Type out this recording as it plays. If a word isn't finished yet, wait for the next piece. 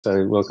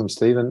So welcome,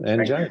 Stephen and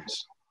Thank you.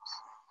 James.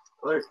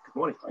 Hello, good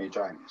morning. How are you,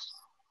 James?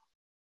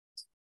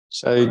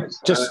 So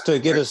just to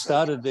get us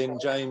started then,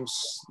 James,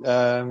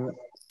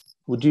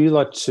 would you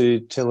like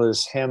to tell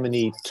us how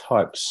many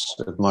types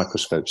of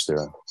microscopes there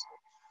are?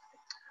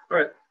 All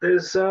right,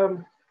 there's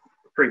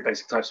three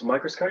basic types of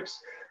microscopes.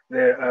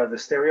 There are the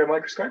stereo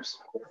microscopes,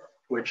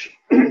 which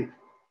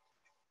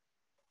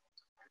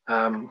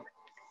are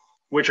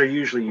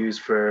usually used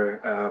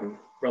for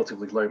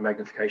relatively low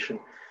magnification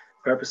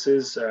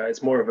purposes.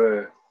 It's more of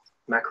a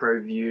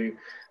macro view,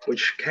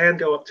 which can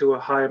go up to a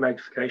higher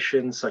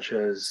magnification, such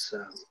as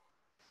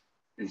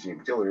using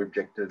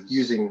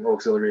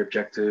auxiliary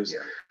objectives,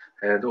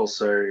 and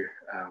also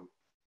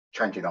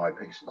changing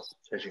eyepieces.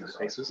 Changing the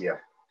pieces. Yeah.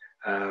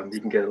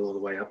 You can get it all the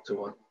way up to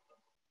what?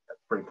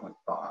 3.5.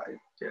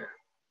 Yeah.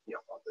 Yeah.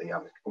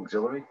 The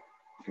auxiliary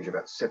is usually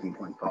about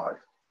 7.5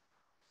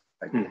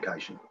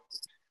 magnification.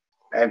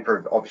 And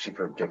obviously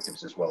for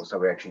objectives as well. So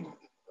we actually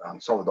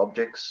solid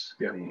objects,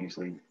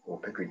 usually, or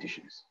petri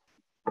dishes.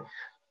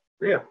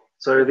 Yeah.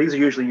 So these are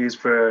usually used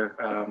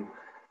for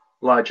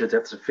larger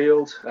depths of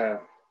field,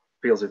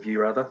 fields of view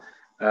rather,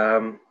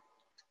 and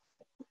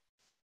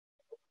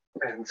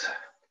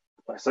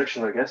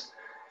dissection, I guess.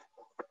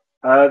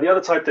 The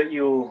other type that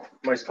you'll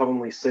most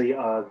commonly see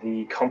are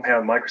the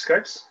compound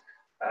microscopes.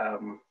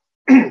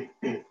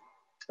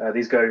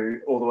 These go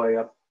all the way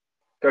up,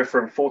 go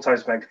from 4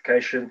 times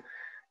magnification,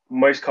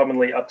 most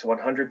commonly up to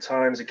 100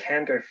 times. It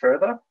can go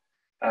further,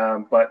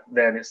 but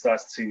then you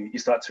start to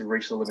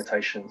reach the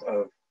limitations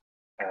of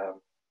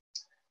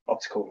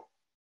optical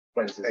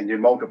lenses. And you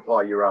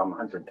multiply your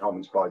 100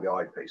 times by the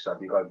eyepiece. So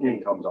if you've got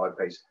 10 times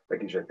eyepiece, that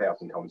gives you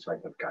 1,000 times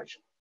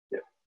magnification.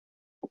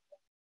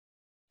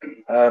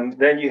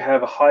 Then you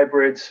have a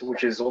hybrid,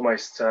 which is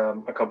almost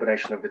a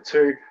combination of the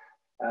two,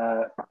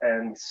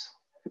 and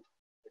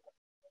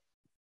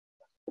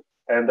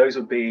those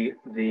would be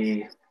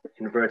the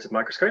inverted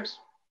microscopes.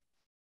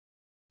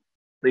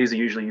 These are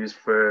usually used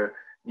for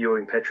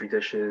viewing petri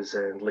dishes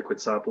and liquid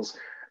samples,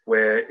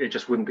 where it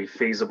just wouldn't be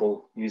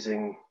feasible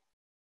using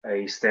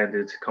a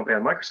standard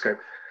compound microscope.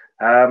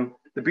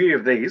 The beauty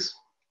of these,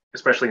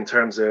 especially in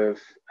terms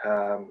of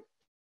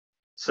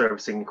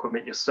servicing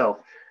equipment yourself,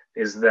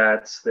 is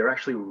that they're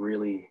actually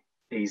really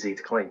easy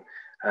to clean.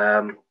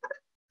 They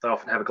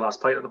often have a glass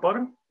plate at the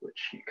bottom,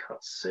 which you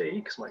can't see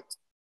because my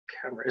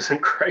camera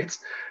isn't great.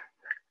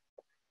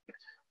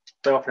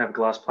 They often have a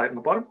glass plate on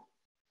the bottom,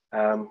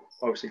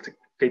 obviously to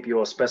keep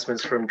your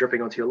specimens from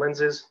dripping onto your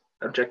lenses,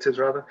 objectives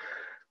rather.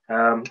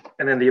 And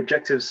then the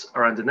objectives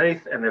are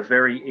underneath and they're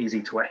very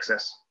easy to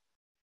access.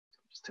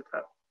 Just tip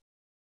that.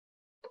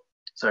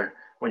 So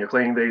when you're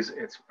cleaning these,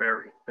 it's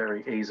very,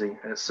 very easy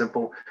and it's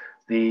simple.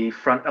 The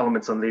front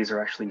elements on these are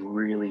actually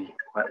really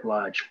quite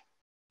large.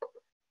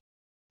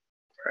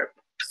 Right.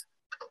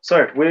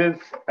 So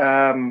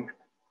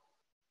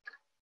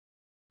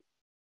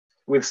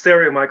with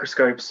stereo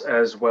microscopes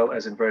as well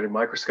as inverted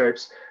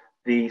microscopes,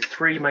 the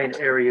three main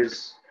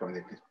areas. No,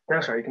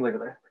 sorry, you can leave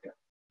it there. Okay.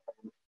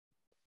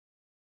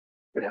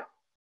 But yeah,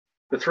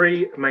 the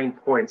three main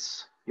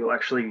points you'll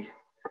actually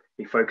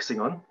be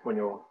focusing on when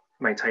you're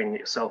maintaining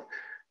it yourself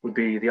would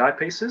be the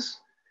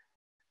eyepieces,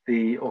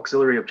 the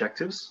auxiliary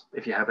objectives,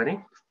 if you have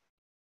any,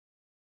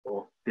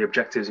 or the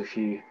objectives if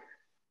you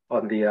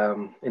on the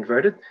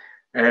inverted,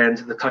 and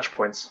the touch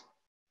points.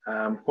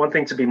 One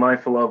thing to be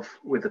mindful of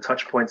with the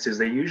touch points is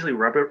they're usually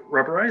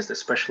rubberized,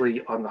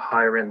 especially on the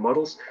higher end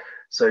models.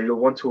 So you'll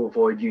want to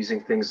avoid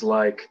using things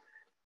like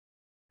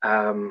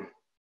strong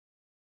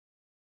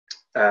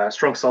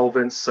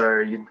solvents. So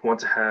you'd want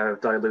to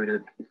have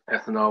diluted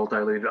ethanol,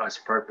 diluted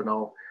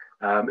isopropanol,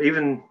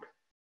 even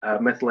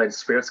methylated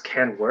spirits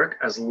can work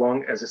as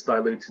long as it's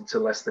diluted to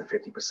less than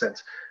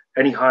 50%.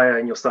 Any higher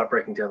and you'll start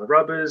breaking down the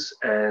rubbers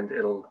and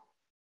it'll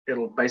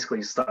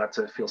basically start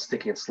to feel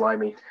sticky and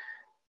slimy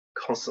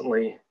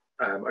constantly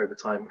over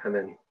time, and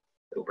then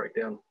it'll break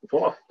down and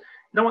fall off.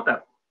 You don't want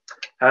that.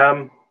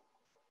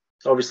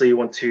 Obviously you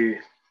want to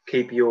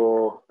keep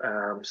your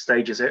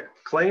stages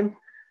clean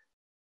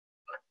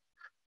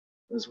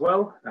as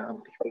well.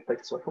 Can you take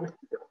this one for me?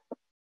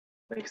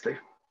 Thanks, Steve.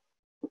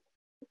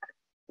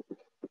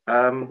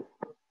 One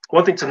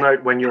thing to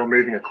note when you're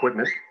moving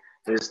equipment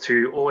is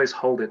to always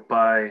hold it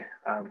by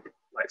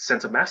like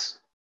center mass.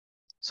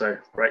 So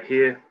right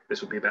here, this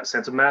would be about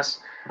center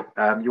mass.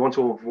 You want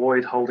to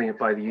avoid holding it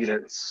by the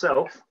unit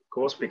itself, of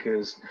course,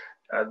 because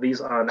these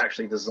aren't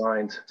actually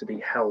designed to be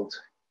held,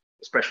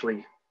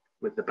 especially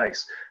with the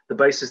base. The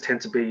bases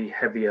tend to be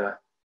heavier,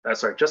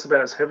 just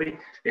about as heavy,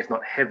 if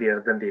not heavier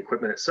than the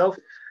equipment itself.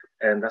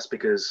 And that's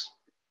because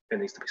it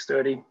needs to be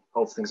sturdy,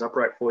 holds things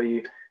upright for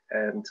you,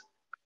 and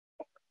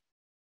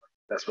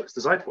that's what it's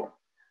designed for.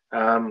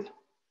 Right.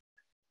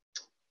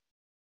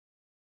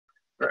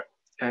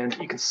 And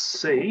you can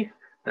see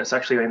that's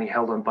actually only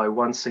held on by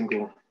one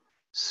single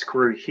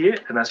screw here,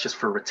 and that's just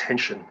for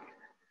retention,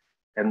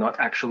 and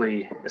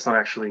it's not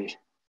actually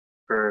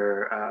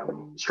for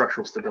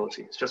structural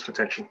stability. It's just for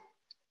tension.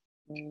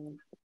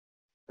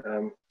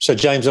 So,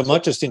 James, I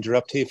might just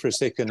interrupt here for a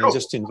second Sure. and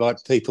just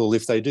invite people,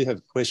 if they do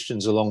have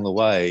questions along the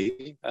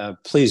way,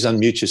 please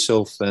unmute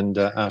yourself and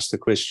ask the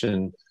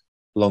question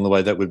along the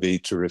way. That would be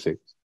terrific.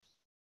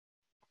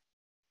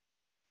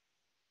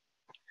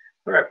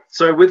 All right,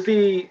 so with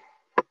the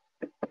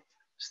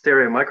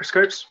stereo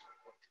microscopes,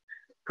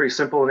 pretty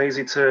simple and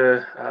easy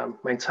to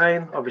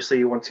maintain. Obviously,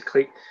 you want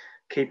to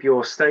keep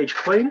your stage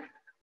clean,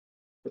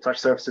 the touch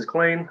surfaces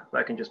clean.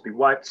 That can just be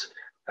wiped,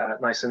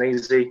 nice and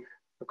easy.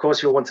 Of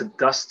course, you'll want to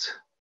dust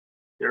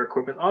your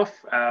equipment off.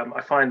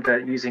 I find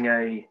that using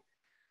a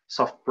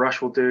soft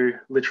brush will do.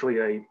 Literally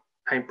a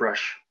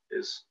paintbrush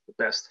is the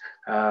best.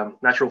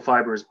 Natural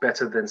fiber is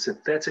better than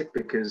synthetic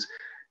because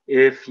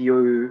if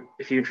you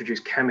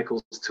introduce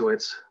chemicals to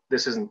it,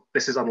 this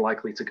is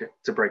unlikely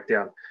to break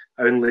down.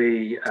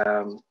 Only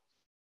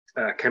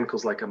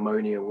chemicals like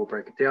ammonia will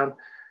break it down,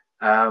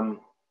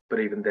 but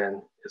even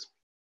then, it's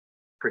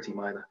pretty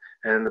minor.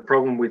 And the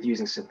problem with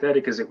using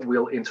synthetic is it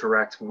will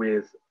interact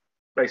with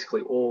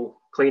basically all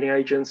cleaning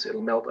agents.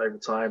 It'll melt over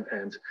time,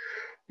 and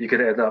you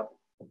could end up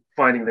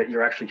finding that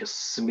you're actually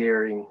just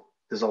smearing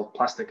dissolved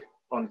plastic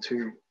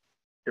onto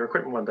your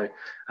equipment one day.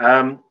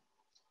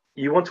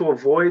 You want to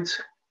avoid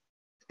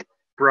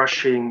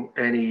brushing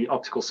any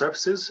optical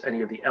surfaces,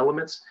 any of the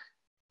elements.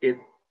 It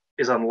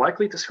is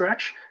unlikely to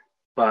scratch,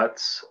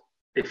 but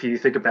if you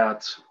think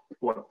about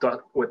what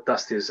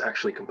dust is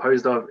actually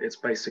composed of, it's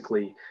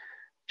basically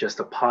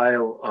just a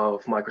pile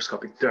of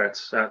microscopic dirt,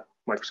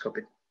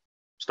 microscopic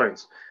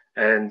stones,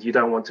 and you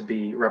don't want to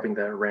be rubbing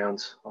that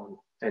around on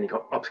any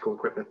optical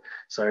equipment.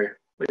 So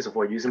please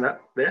avoid using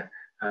that there.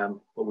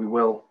 But we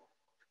will,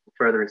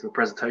 further into the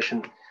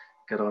presentation,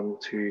 get on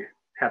to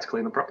how to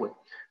clean them properly.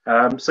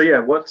 So yeah,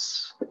 what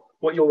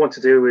you'll want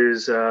to do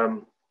is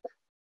go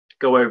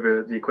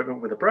over the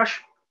equipment with a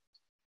brush,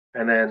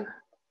 and then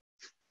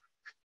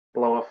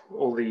blow off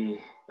all the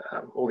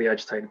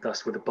agitated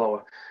dust with a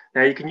blower.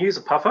 Now you can use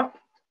a puffer,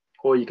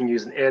 or you can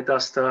use an air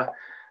duster,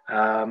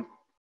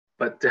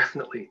 but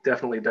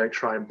definitely don't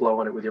try and blow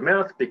on it with your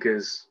mouth,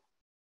 because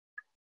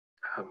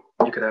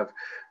you could have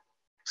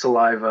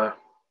saliva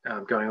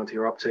going onto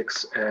your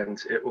optics,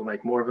 and it will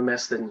make more of a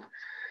mess than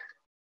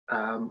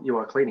you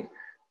are cleaning.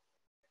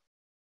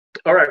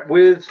 All right,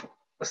 let's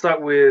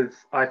start with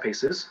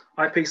eyepieces.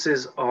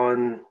 Eyepieces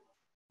on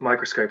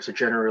microscopes are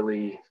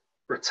generally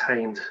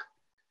retained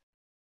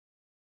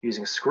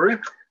using a screw.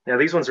 Now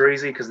these ones are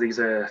easy because these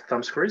are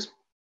thumb screws.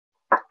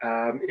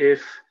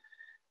 If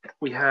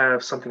we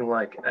have something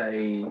like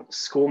a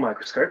school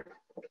microscope,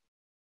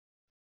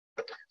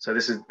 so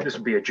this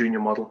would be a junior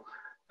model.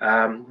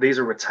 These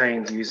are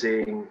retained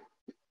using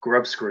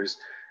grub screws.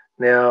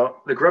 Now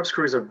the grub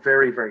screws are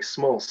very, very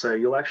small, so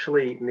you'll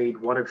actually need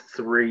one of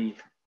three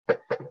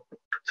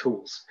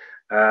tools.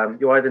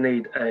 You either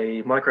need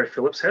a micro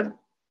Phillips head,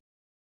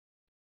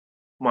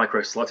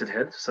 micro slotted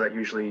head, so that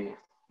usually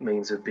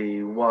means it'd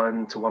be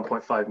 1 to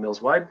 1.5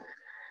 mils wide,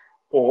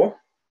 or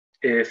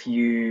if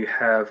you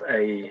have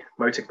a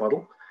Motic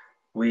bottle,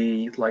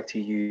 we like to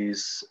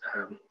use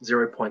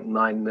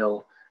 0.9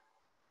 mil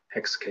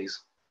hex keys.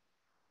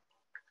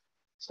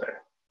 So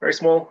very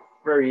small,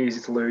 very easy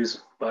to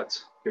lose, but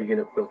your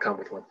unit will come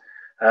with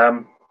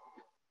one.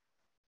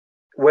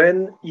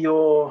 When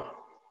you're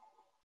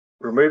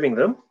removing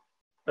them,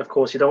 of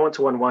course, you don't want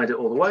to unwind it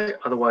all the way,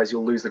 otherwise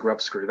you'll lose the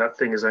grub screw. That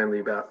thing is only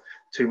about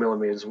 2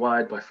 millimeters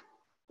wide by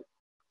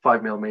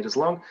 5 millimeters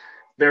long.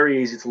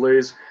 Very easy to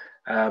lose.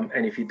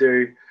 And if you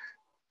do,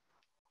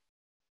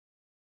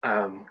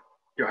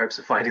 your hopes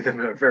of finding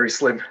them are very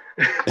slim.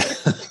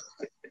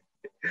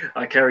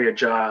 I carry a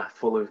jar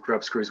full of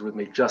grub screws with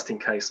me just in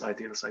case I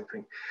do the same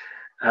thing.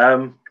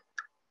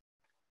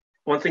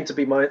 Another thing to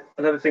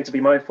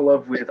be mindful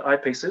of with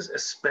eyepieces,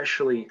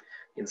 especially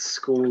in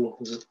school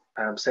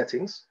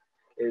settings,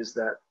 is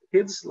that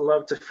kids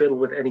love to fiddle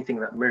with anything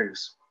that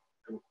moves.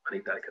 I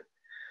need that again.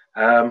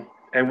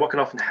 And what can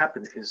often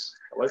happen is,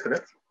 I'll open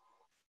it.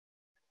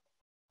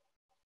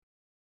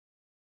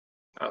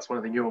 Oh, it's one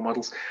of the newer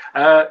models.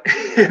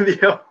 In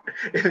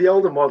the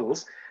older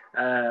models,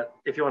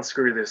 if you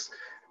unscrew this,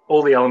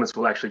 all the elements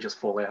will actually just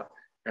fall out.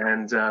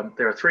 And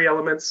there are three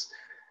elements.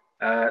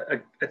 A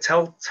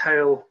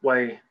telltale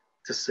way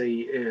to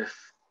see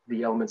if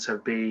the elements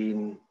have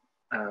been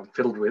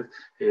fiddled with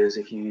is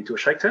if you do a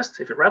shake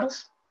test. If it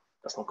rattles,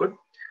 that's not good.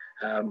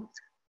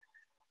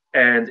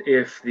 And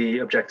if the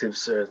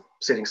objectives are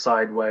sitting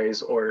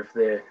sideways, or if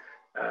they're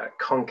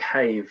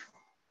concave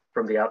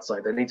from the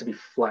outside, they need to be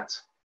flat.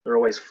 They're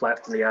always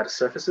flat on the outer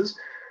surfaces.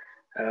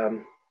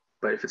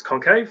 But if it's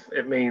concave,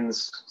 it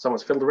means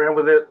someone's fiddled around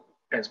with it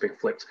and it's being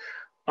flipped.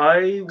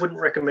 I wouldn't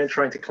recommend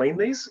trying to clean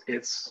these.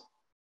 It's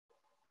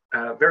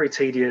very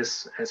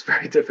tedious, and it's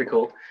very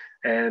difficult.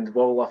 And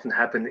what will often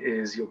happen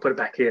is you'll put it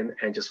back in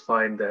and just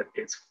find that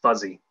it's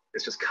fuzzy.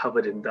 It's just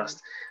covered in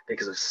dust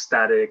because of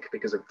static,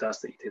 because of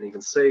dust that you didn't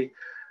even see.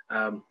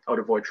 I would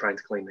avoid trying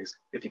to clean these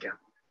if you can.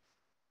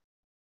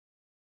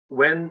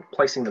 When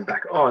placing them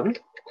back on,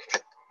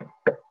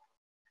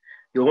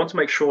 you'll want to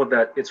make sure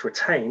that it's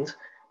retained,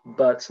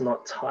 but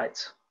not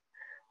tight.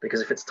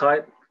 Because if it's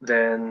tight,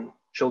 then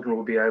children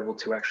will be able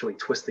to actually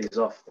twist these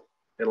off.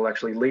 It'll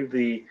actually leave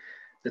the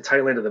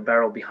tail end of the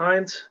barrel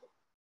behind.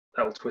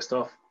 That will twist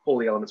off. All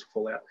the elements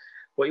will fall out.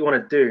 What you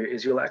want to do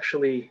is you'll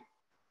actually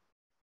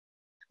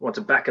want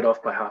to back it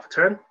off by half a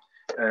turn,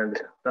 and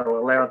that'll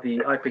allow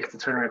the eyepiece to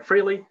turn around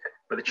freely,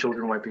 but the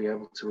children won't be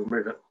able to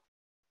remove it.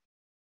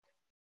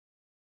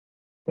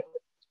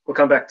 We'll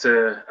come back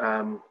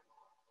to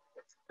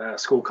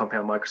school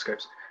compound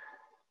microscopes.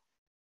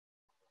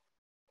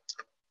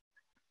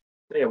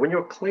 Yeah, when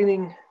you're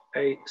cleaning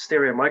a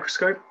stereo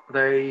microscope,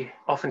 they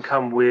often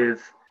come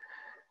with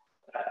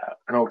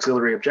an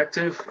auxiliary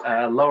objective.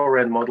 Lower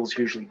end models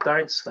usually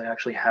don't. They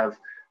actually have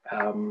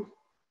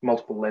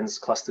multiple lens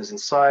clusters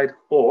inside,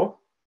 or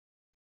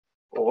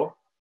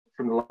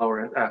from the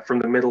lower end, from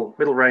the middle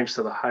range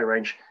to the high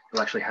range,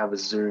 you'll actually have a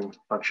zoom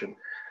function.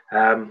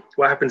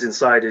 What happens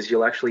inside is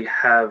you'll actually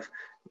have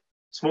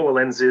smaller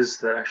lenses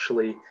that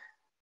actually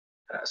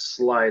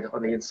slide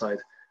on the inside.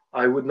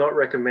 I would not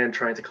recommend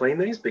trying to clean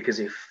these, because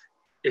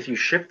if you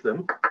shift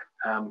them,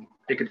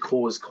 it could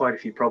cause quite a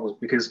few problems,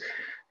 because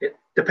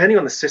depending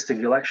on the system,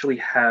 you'll actually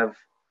have,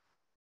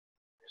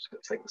 I'm just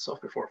going to take this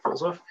off before it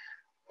falls off.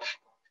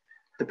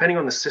 Depending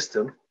on the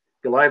system,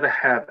 you'll either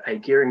have a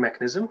gearing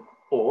mechanism,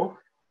 or,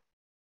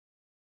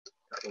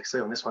 let me see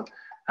on this one,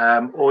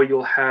 or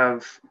you'll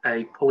have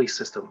a pulley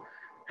system.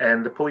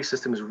 And the pulley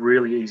system is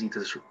really easy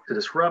to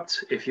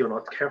disrupt if you're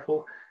not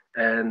careful,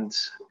 and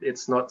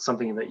it's not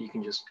something that you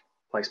can just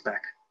place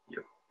back.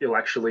 You'll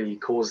actually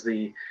cause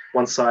the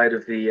one side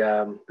of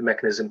the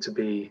mechanism to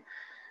be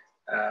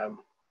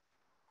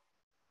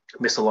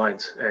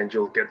misaligned, and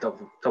you'll get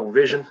double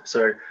vision.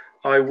 So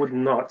I would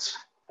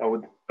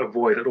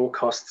avoid at all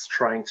costs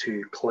trying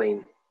to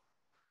clean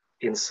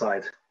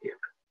inside here.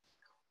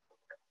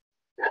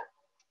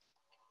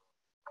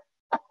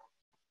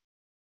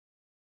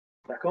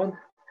 Back on.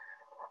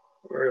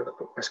 Where did I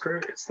put my screw?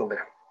 It's still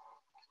there.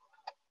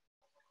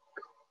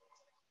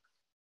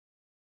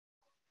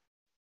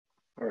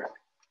 All right,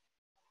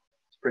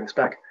 let's bring this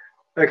back.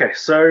 Okay,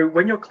 so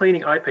when you're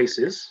cleaning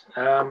eyepieces,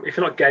 if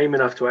you're not game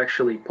enough to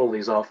actually pull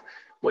these off,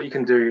 what you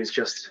can do is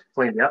just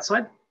clean the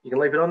outside. You can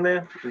leave it on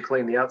there, you can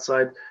clean the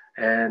outside,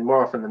 and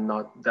more often than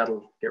not,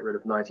 that'll get rid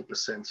of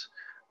 90%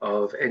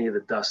 of any of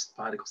the dust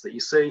particles that you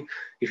see.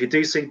 If you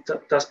do see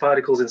dust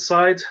particles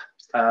inside,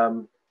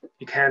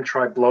 you can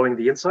try blowing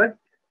the inside.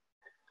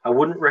 I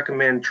wouldn't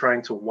recommend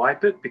trying to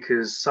wipe it,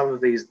 because some of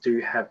these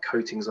do have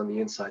coatings on the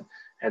inside,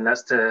 and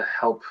that's to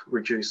help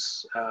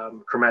reduce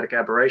chromatic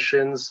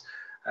aberrations,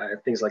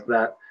 things like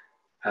that.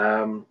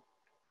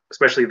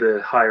 Especially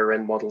the higher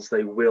end models,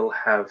 they will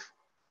have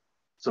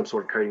some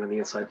sort of coating on the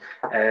inside,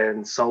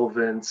 and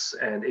solvents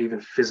and even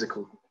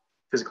physically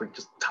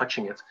just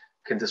touching it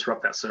can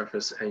disrupt that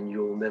surface, and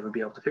you'll never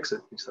be able to fix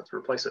it. You just have to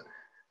replace it.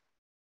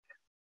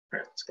 All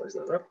right, let's close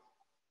that up.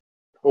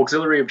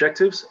 Auxiliary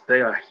objectives, they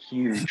are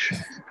huge.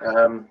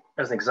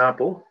 As an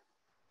example,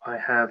 I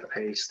have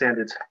a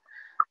standard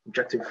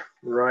objective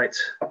right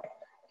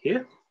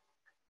here.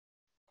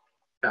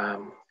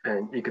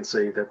 And you can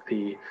see that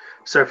the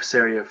surface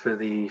area for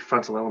the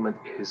frontal element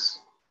is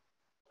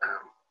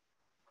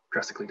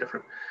drastically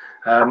different.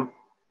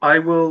 I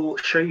will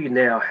show you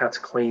now how to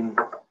clean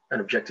an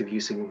objective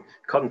using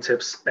cotton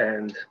tips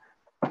and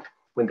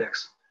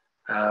Windex.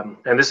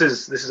 And this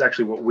is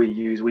actually what we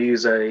use. We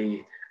use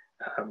a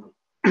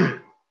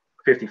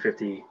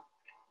 50-50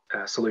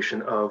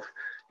 solution of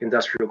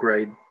industrial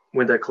grade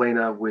window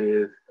cleaner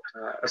with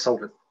a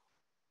solvent.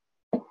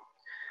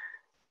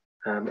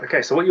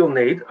 Okay, so what you'll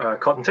need are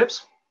cotton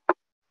tips.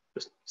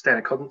 Just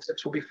standard cotton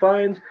tips will be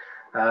fine.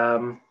 I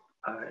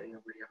already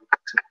have a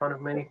box in front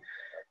of me.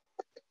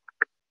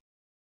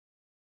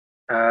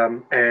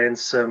 And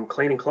some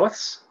cleaning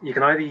cloths. You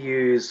can either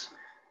use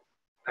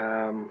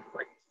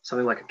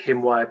something like a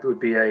Kim wipe. It would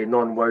be a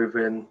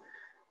non-woven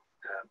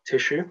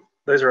tissue.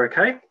 Those are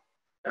okay.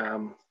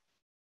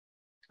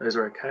 Those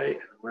are okay.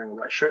 I'm wearing a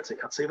white shirt, so you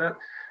can't see that.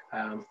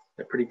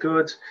 They're pretty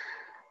good.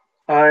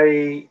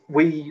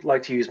 We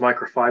like to use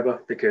microfiber,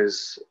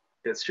 because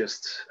it's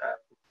just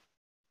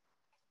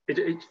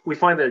we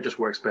find that it just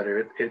works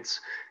better. It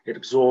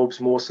absorbs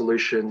more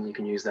solution. You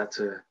can use that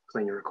to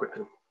clean your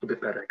equipment a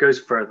bit better. It goes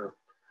further.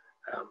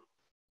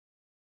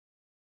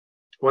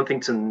 One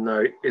thing to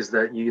note is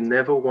that you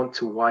never want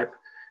to wipe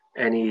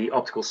any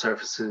optical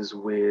surfaces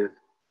with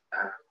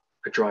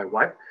a dry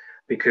wipe,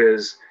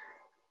 because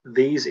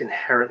these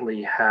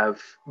inherently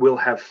will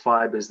have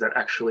fibers that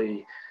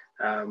actually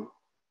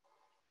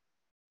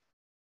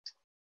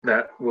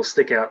that will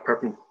stick out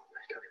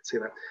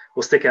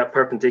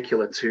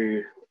perpendicular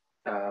to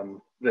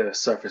the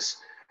surface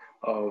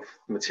of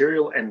the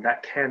material, and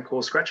that can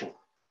cause scratching.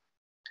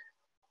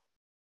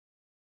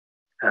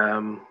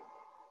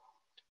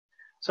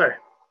 So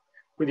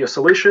with your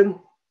solution,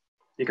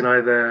 you can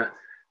either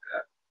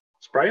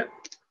spray it.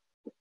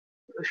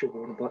 I should have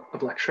worn a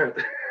black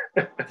shirt.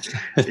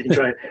 You can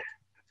try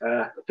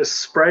just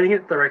spraying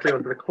it directly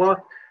onto the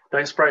cloth.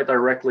 Don't spray it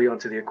directly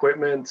onto the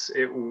equipment.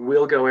 It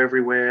will go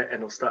everywhere, and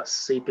it'll start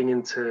seeping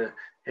into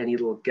any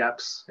little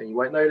gaps, and you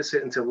won't notice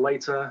it until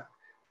later,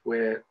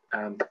 where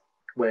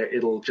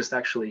it'll just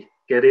actually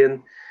get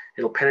in.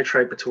 It'll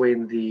penetrate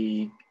between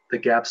the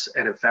gaps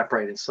and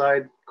evaporate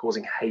inside,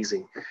 causing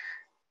hazing.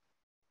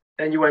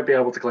 And you won't be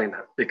able to clean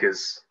that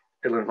because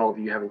it'll involve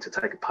you having to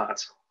take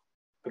apart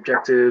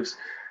objectives.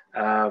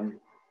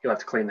 You'll have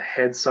to clean the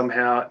head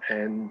somehow,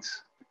 and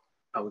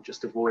I would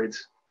just avoid,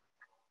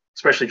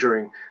 especially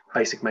during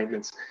basic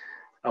maintenance,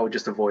 I would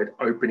just avoid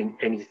opening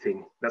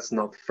anything that's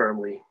not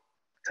firmly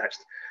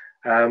attached.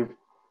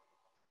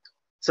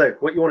 So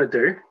what you want to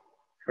do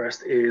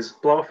first is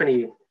blow off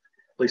any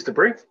loose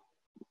debris.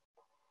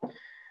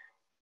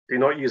 Do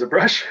not use a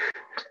brush.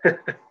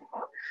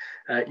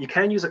 You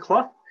can use a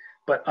cloth,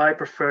 but I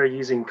prefer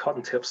using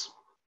cotton tips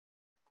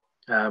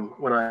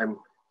when I'm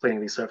cleaning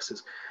these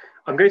surfaces.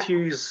 I'm going to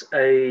use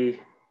an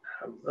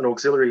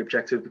auxiliary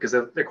objective because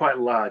they're quite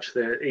large.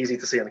 They're easy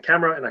to see on the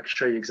camera, and I can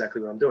show you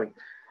exactly what I'm doing.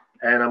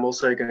 And I'm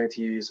also going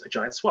to use a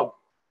giant swab.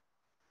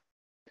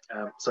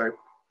 So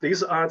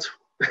these aren't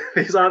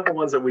the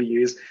ones that we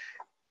use.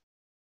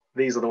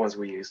 These are the ones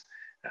we use.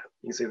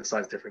 You can see the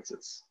size difference.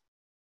 It's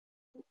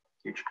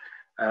huge.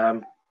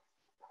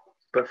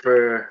 But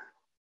for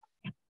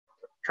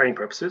training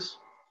purposes,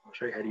 I'll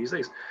show you how to use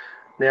these.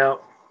 Now,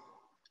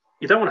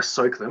 you don't want to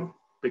soak them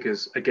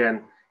because,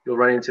 again, you'll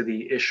run into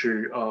the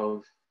issue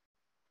of,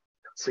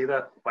 see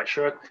that white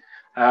shirt?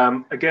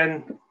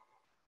 Again,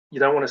 you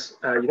don't want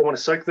to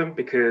soak them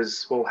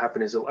because what will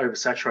happen is it'll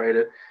oversaturate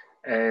it,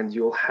 and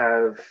you'll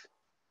have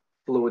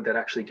fluid that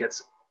actually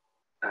gets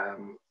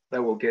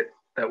that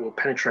will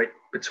penetrate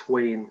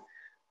between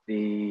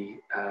the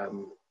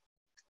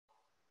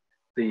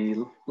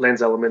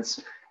lens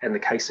elements and the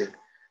casing.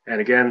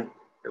 And again,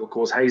 it will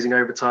cause hazing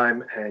over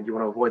time, and you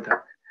want to avoid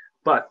that.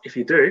 But if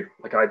you do,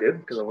 like I did,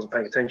 because I wasn't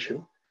paying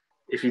attention,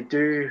 if you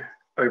do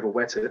over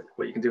wet it,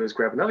 what you can do is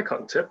grab another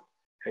cotton tip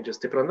and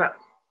just dip it on that.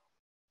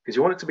 Because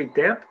you want it to be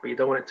damp, but you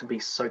don't want it to be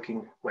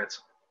soaking wet.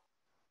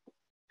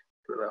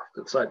 Put it off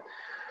to the side.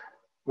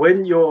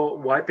 When you're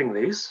wiping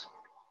these,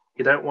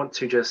 you don't want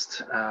to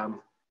just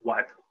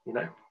wipe,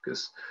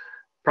 because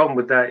the problem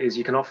with that is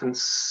you can often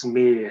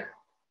smear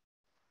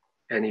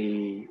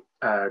any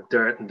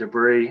dirt and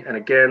debris, and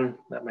again,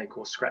 that may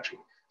cause scratching.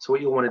 So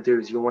what you'll want to do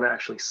is you'll want to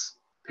actually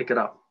pick it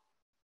up.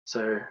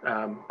 So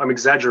I'm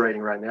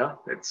exaggerating right now.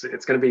 It's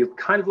going to be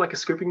kind of like a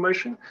scooping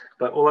motion,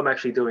 but all I'm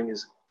actually doing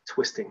is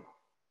twisting.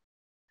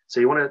 So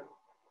you want to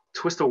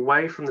twist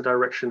away from the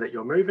direction that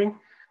you're moving,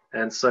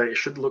 and so it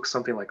should look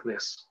something like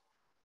this.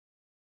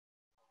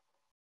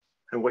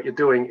 And what you're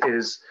doing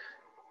is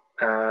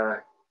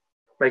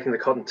making the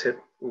cotton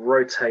tip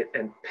rotate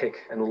and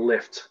pick and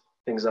lift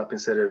things up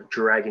instead of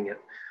dragging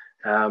it.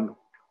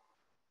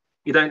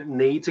 You don't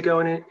need to go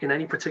in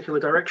any particular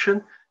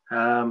direction.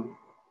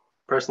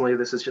 Personally,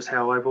 this is just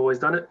how I've always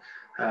done it.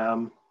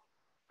 I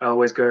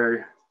always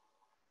go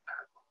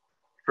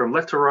from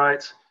left to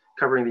right,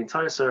 covering the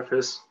entire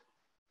surface,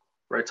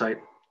 rotate,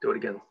 do it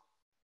again.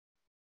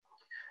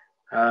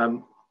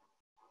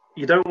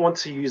 You don't want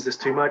to use this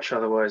too much,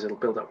 otherwise it'll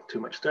build up too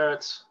much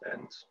dirt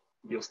and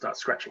you'll start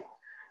scratching.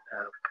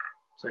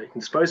 So you can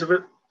dispose of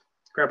it,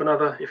 grab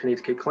another if you need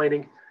to keep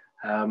cleaning.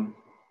 And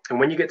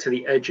when you get to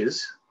the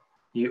edges,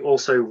 you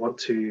also want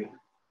to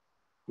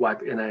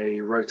wipe in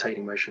a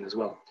rotating motion as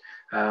well.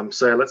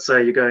 So let's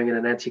say you're going in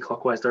an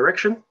anti-clockwise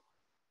direction.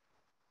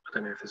 I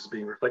don't know if this is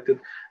being reflected.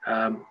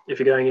 If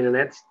you're going in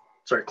an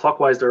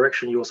clockwise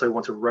direction, you also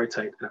want to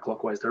rotate in a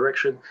clockwise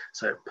direction.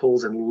 So it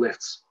pulls and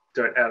lifts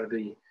dirt out of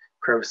the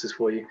crevices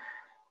for you.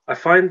 I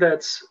find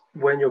that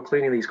when you're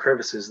cleaning these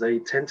crevices, they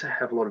tend to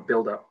have a lot of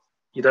buildup.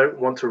 You don't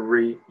want to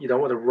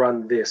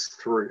run this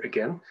through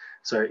again.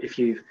 So if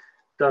you've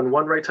done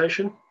one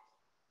rotation,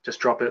 just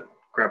drop it,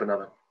 grab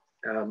another.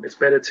 It's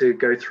better to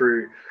go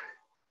through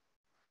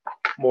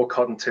more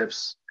cotton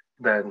tips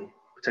than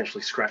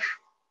potentially scratch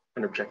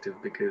an objective,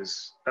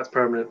 because that's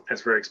permanent,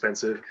 it's very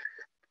expensive,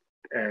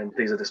 and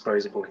these are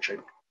disposable and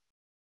cheap.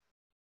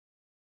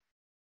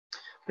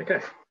 Okay,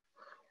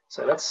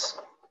 so that's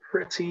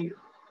pretty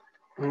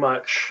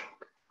much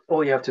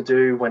all you have to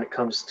do when it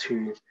comes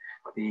to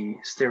the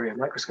stereo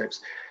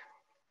microscopes.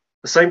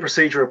 The same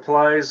procedure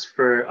applies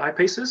for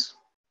eyepieces.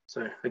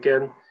 So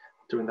again,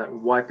 doing that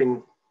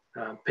wiping,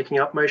 picking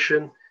up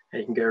motion, and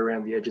you can go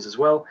around the edges as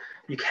well.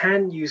 You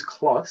can use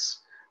cloths,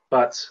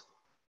 but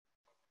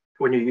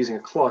when you're using a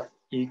cloth,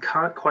 you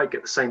can't quite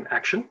get the same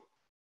action.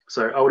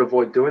 So I would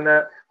avoid doing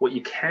that. What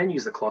you can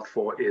use the cloth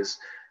for is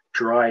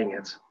drying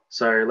it.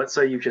 So let's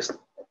say you've just,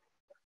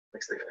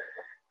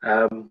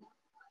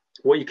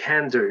 what you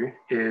can do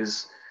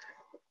is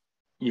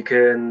you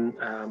can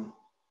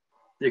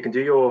do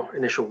your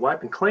initial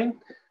wipe and clean,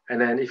 and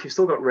then if you've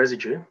still got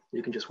residue,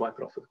 you can just wipe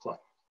it off with a cloth.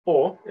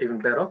 Or even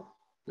better,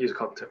 use a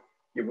cotton tip.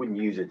 You wouldn't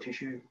use a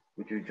tissue,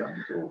 would you,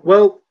 James?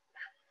 Well,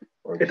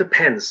 it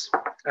depends.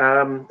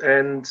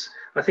 And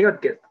I think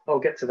I'll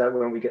get to that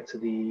when we get to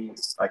the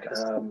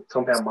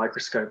compound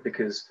microscope,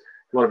 because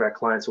a lot of our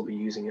clients will be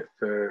using it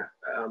for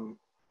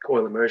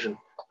oil immersion.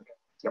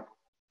 Yep.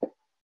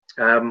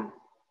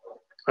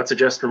 I'd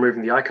suggest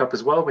removing the eye cup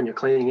as well when you're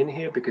cleaning in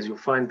here, because you'll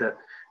find that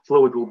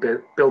fluid will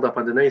build up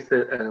underneath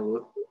it. And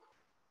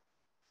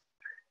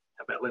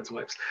how about lens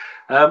wipes?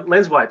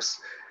 Lens wipes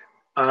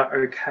are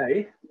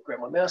okay. Grab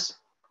my mouse.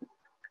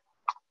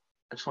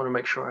 I just want to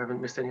make sure I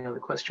haven't missed any other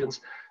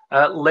questions.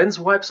 Lens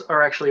wipes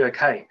are actually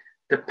okay,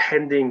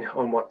 depending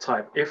on what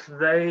type. If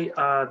they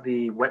are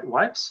the wet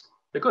wipes,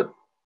 they're good,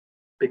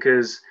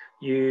 because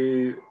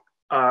you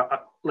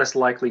are less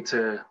likely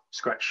to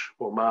scratch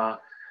or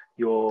mar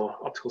your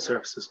optical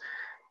surfaces.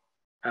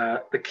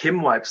 The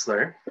Kim wipes,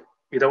 though,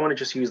 you don't want to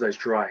just use those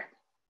dry,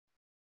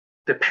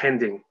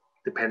 depending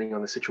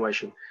on the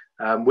situation,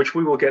 which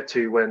we will get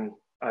to when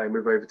I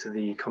move over to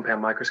the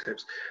compound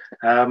microscopes.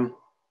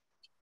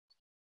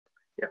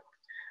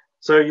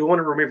 So you want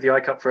to remove the eye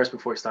cup first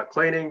before you start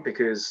cleaning,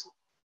 because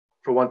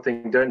for one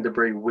thing, dirt and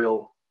debris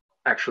will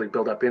actually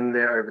build up in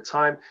there over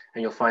time,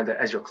 and you'll find that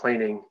as you're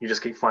cleaning, you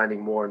just keep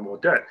finding more and more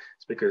dirt.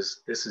 It's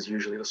because this is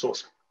usually the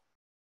source.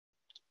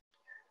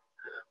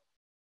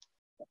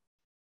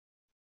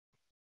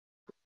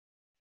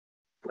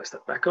 Place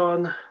that back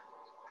on.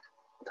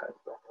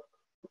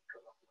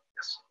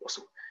 Yes,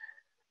 awesome.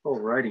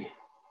 Alrighty.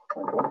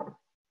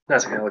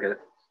 That's okay, I'll get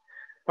it.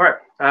 All right.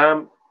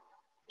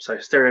 So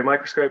stereo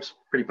microscopes,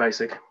 pretty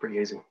basic, pretty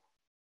easy.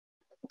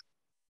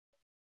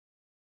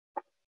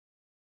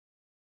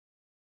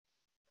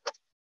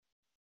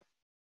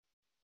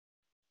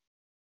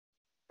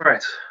 All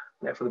right,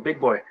 now for the big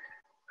boy.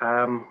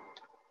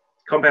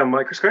 Compound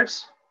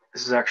microscopes.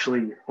 This is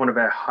actually one of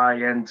our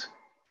high-end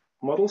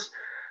models.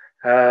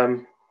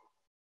 Now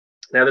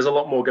there's a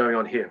lot more going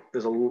on here.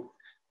 There's a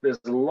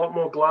lot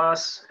more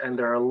glass, and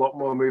there are a lot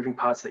more moving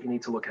parts that you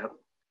need to look at.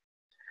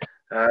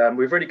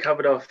 We've already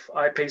covered off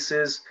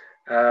eyepieces,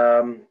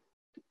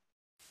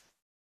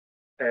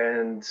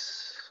 and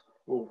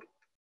we'll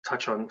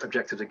touch on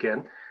objectives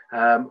again.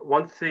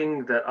 One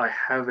thing that I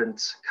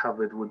haven't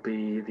covered would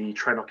be the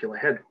trinocular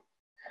head.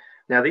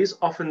 Now, these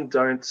often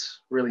don't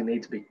really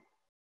need to be,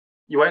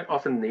 you won't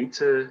often need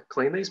to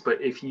clean these,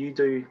 but if you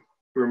do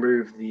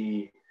remove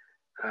the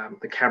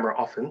camera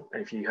often,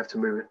 and if you have to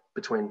move it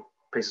between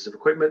pieces of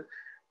equipment,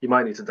 you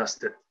might need to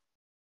dust it.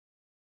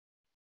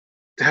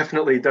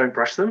 Definitely don't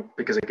brush them,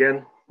 because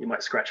again, you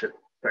might scratch the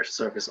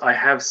surface. I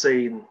have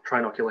seen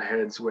trinocular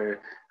heads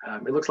where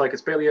it looks like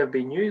it's barely ever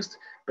been used,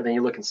 but then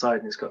you look inside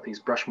and it's got these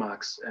brush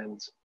marks,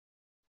 and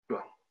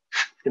well,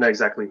 you know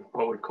exactly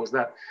what would cause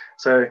that.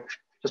 So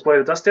just blow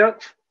the dust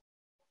out,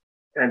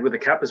 and with the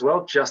cap as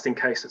well, just in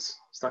case it's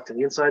stuck to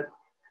the inside,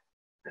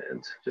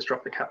 and just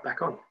drop the cap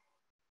back on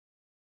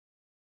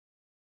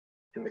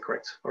in the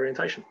correct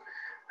orientation.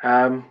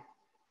 Alrighty,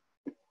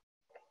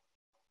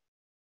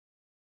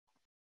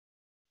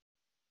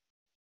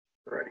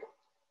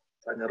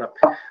 tighten that up.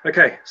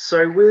 Okay,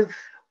 so with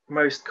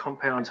most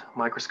compound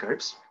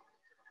microscopes,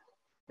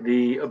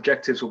 the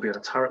objectives will be on a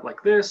turret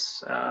like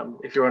this.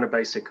 If you're on a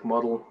basic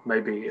model,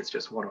 maybe it's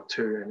just one or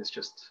two, and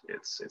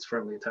it's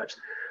firmly attached.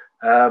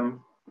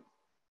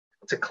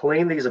 To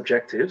clean these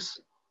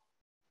objectives,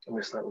 I'm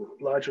going to start with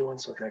a larger one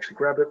so I can actually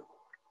grab it.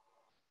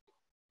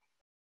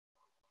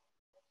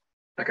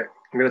 Okay,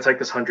 I'm going to take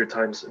this 100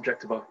 times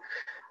objective off.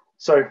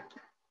 So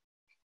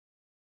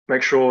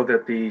make sure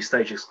that the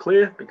stage is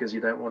clear, because you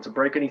don't want to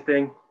break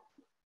anything.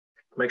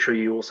 Make sure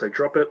you also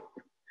drop it,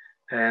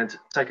 and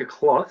take a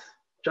cloth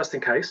just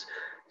in case,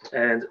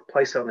 and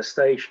place it on the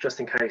stage just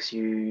in case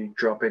you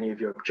drop any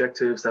of your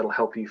objectives. That'll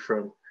help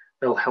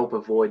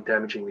avoid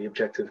damaging the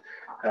objective.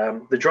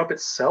 The drop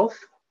itself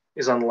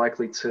is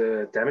unlikely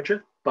to damage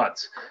it,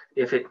 but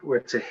if it were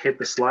to hit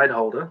the slide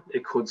holder,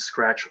 it could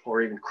scratch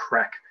or even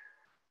crack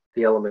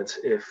the element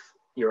if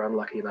you're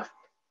unlucky enough.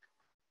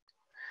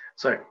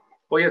 So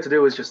all you have to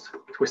do is just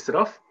twist it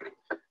off,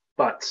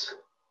 but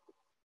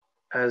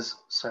as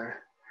so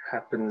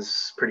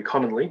happens pretty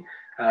commonly,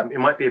 it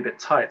might be a bit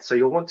tight. So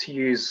you'll want to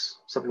use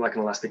something like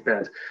an elastic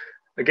band.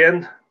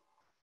 Again,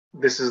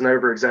 this is an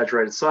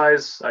over-exaggerated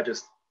size. I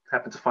just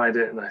happened to find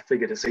it, and I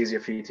figured it's easier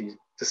for you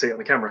to see it on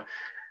the camera.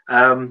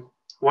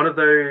 One of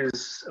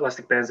those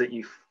elastic bands that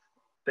you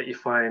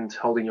find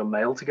holding your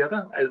mail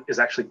together is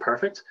actually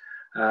perfect.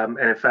 And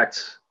in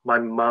fact, my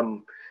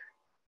mum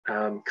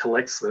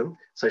collects them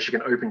so she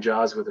can open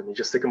jars with them. You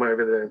just stick them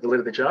over the lid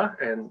of the jar,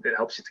 and it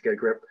helps you to get a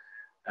grip.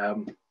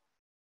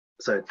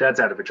 So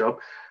Dad's out of a job.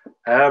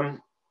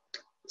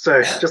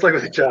 So just like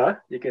with a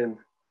jar, you can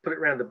put it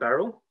around the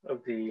barrel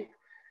of the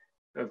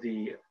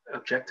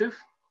objective,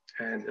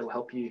 and it'll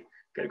help you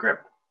get a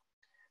grip.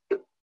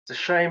 It's a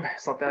shame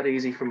it's not that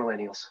easy for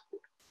millennials.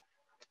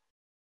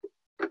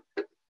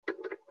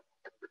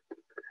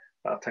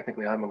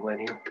 Technically, I'm a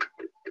millennial.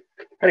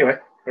 Anyway,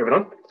 moving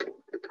on.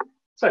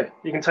 So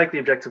you can take the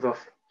objective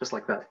off just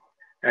like that.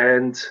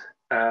 And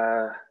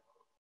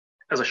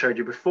as I showed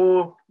you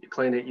before, you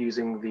clean it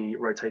using the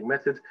rotating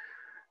method.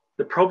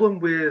 The problem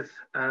with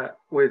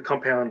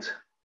compound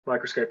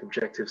microscope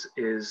objectives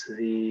is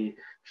the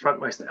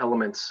frontmost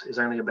element is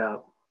only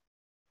about,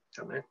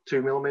 I don't know,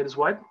 2 millimeters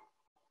wide.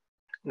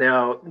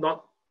 Now,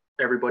 not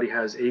everybody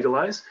has eagle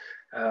eyes,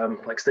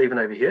 like Stephen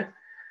over here.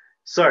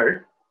 So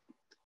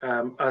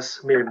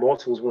us mere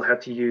mortals will have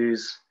to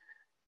use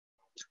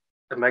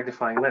a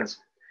magnifying lens.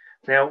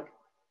 Now,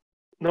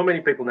 not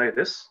many people know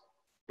this,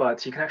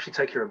 but you can actually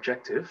take your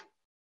objective,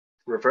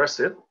 reverse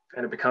it,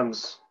 and it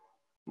becomes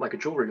like a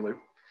jewelry loop,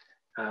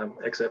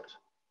 except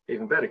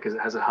even better because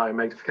it has a higher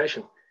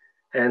magnification.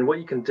 And what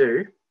you can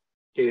do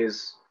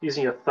is,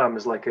 using your thumb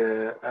as like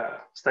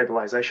a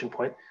stabilization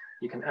point,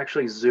 you can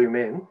actually zoom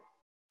in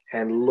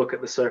and look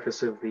at the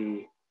surface of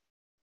the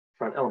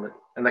front element,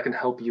 and that can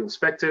help you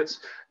inspect it.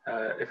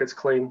 If it's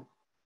clean,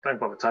 don't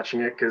bother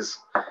touching it because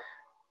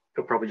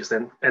you'll probably just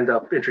then end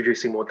up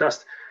introducing more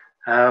dust.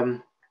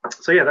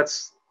 So yeah,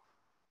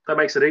 that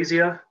makes it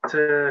easier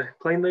to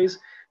clean these,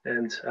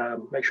 and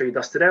make sure you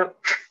dust it out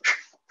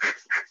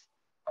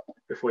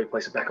before you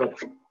place it back on.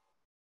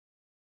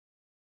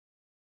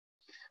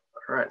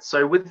 All right,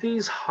 so with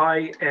these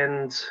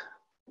high-end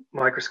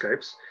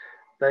microscopes,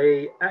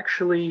 they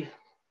actually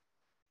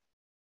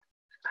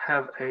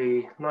have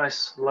a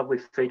nice, lovely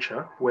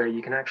feature where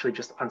you can actually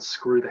just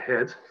unscrew the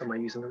head. Am I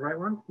using the right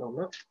one? No, I'm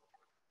not.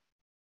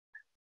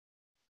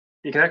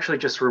 You can actually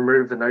just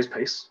remove the nose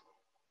piece.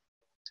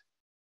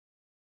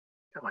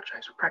 Come on,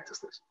 James, we'll practice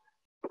this.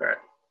 All right,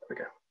 there we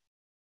go.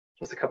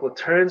 Just a couple of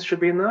turns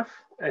should be enough.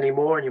 Any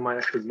more and you might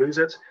actually lose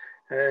it.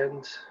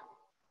 And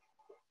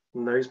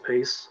nose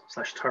piece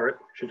 / turret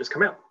should just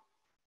come out.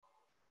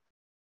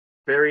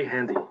 Very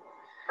handy.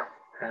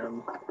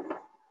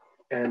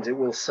 And it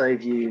will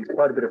save you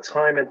quite a bit of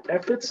time and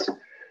efforts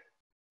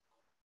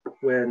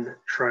when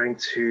trying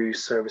to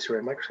service your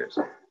own microscopes.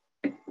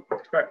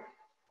 Right,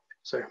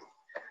 so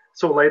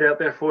it's all laid out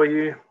there for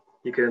you.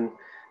 You can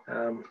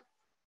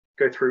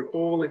go through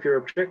all of your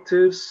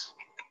objectives.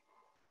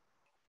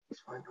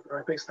 Let's find the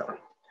right piece, that one.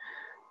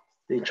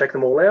 You can check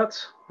them all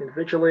out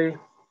individually,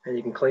 and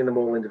you can clean them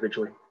all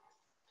individually.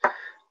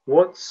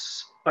 What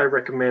I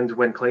recommend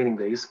when cleaning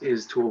these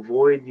is to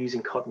avoid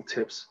using cotton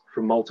tips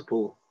for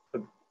multiple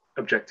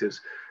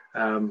objectives.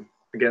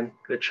 Again,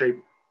 they're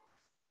cheap,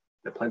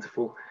 they're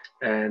plentiful,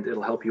 and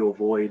it'll help you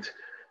avoid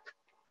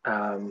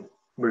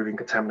moving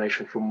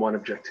contamination from one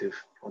objective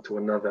onto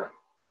another.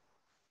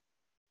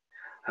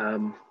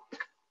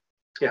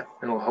 Yeah,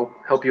 and it'll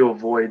help you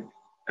avoid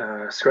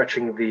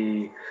scratching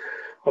the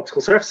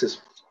optical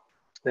surfaces.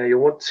 Now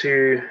you'll want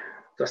to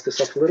dust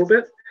this off a little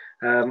bit.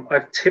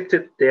 I've tipped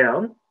it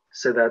down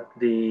so that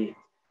the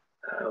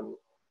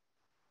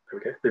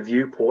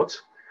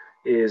viewport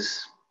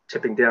is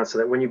tipping down, so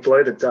that when you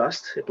blow the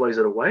dust, it blows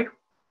it away,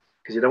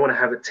 because you don't want to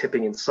have it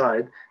tipping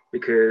inside,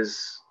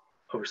 because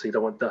obviously you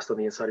don't want dust on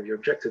the inside of your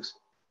objectives.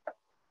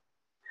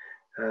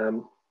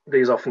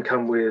 These often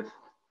come with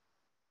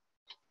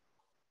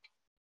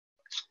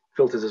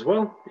filters as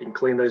well. You can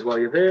clean those while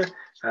you're there.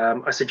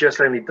 I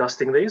suggest only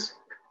dusting these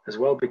as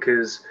well,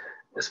 because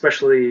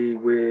especially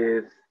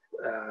with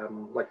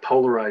like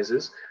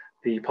polarizers,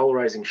 the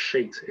polarizing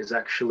sheet is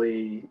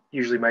actually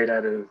usually made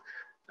out of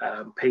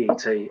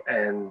PET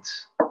and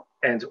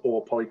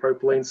or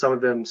polypropylene. Some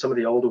of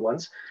the older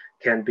ones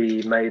can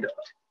be made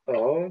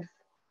of,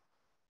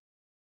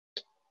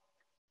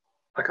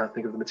 I can't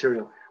think of the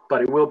material,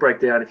 but it will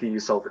break down if you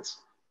use solvents.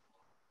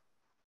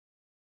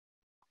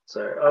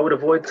 So I would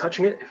avoid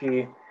touching it. If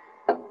you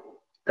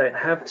don't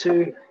have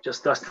to,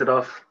 just dust it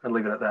off and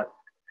leave it at that.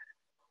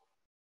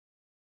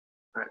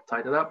 All right,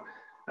 tighten it up.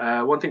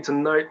 One thing to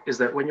note is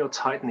that when you're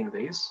tightening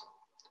these,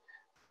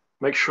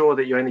 make sure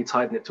that you only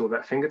tighten it to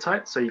about finger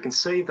tight. So you can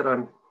see that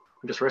I'm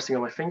just resting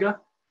on my finger,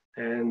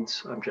 and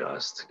I'm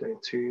just going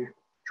to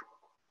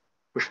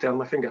push down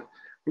my finger.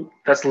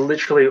 That's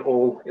literally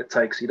all it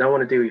takes. You don't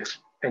want to do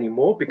any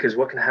more, because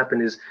what can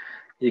happen is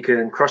you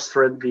can cross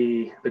thread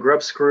the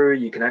grub screw.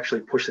 You can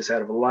actually push this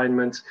out of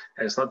alignment,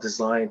 and it's not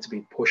designed to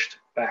be pushed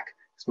back.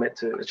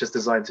 It's just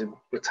designed to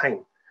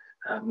retain.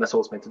 That's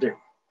all it's meant to do.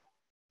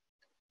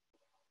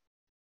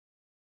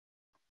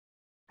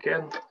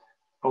 Again,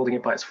 holding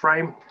it by its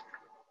frame.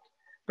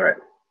 All right,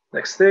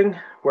 next thing,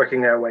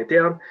 working our way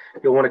down,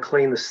 you'll want to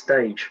clean the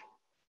stage.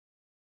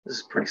 This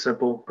is pretty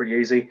simple, pretty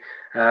easy.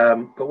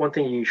 But one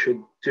thing you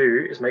should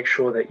do is make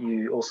sure that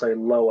you also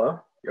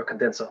lower your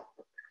condenser,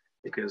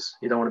 because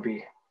you don't want to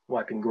be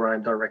wiping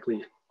grime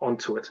directly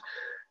onto it.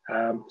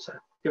 So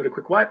give it a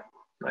quick wipe,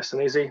 nice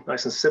and easy,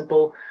 nice and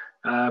simple.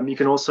 You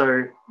can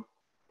also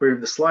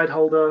move the slide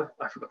holder.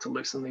 I forgot to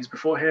loosen these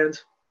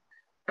beforehand.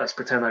 Let's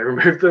pretend I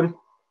removed them.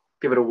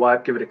 Give it a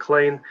wipe, give it a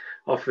clean.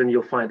 Often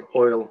you'll find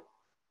oil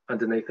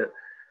underneath it.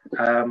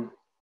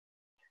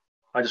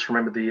 I just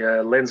remembered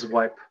the lens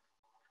wipe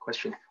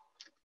question.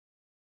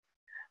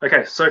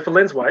 Okay, so for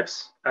lens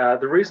wipes,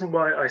 the reason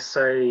why I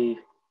say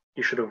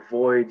you should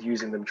avoid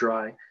using them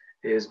dry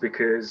is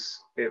because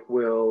it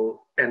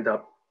will end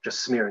up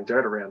just smearing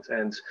dirt around,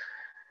 and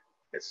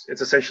it's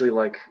essentially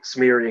like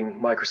smearing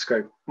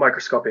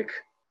microscopic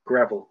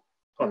gravel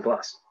on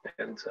glass,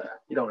 and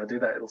you don't want to do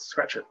that, it'll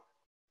scratch it.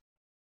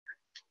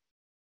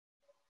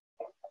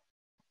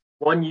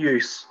 One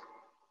use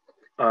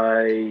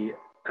I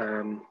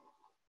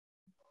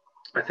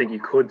think you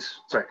could,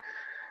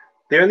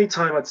 The only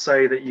time I'd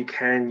say that you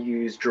can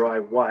use dry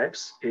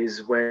wipes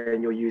is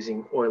when you're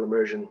using oil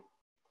immersion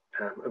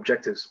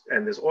objectives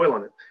and there's oil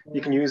on it.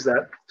 You can use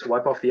that to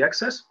wipe off the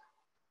excess.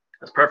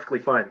 That's perfectly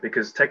fine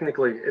because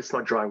technically it's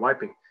not dry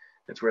wiping.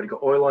 It's already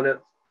got oil on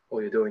it.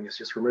 All you're doing is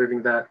just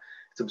removing that.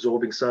 It's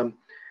absorbing some.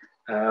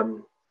 There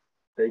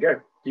you go.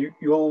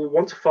 You'll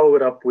want to follow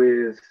it up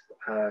with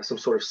some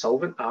sort of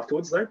solvent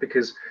afterwards though,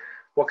 because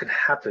what can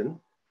happen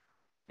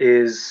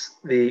is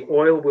the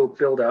oil will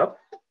build up.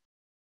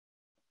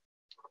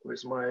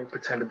 Where's my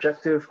pretend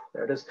objective?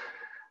 There it is.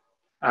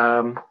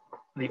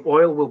 The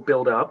oil will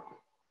build up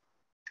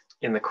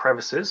in the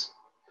crevices,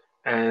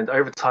 and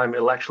over time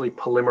it'll actually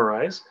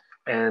polymerize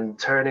and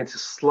turn into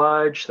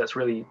sludge. That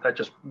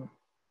just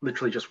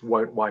literally just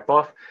won't wipe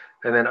off,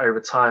 and then over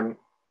time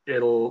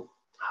it'll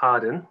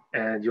harden,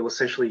 and you'll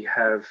essentially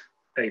have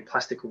a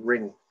plastic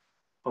ring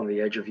on the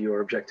edge of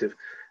your objective,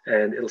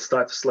 and it'll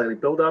start to slowly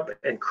build up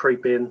and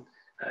creep in,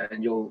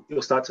 and you'll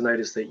start to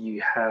notice that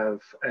you have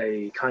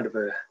a kind of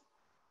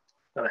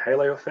not a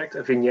halo effect,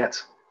 a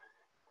vignette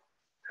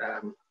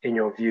in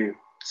your view.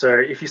 So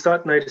if you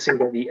start noticing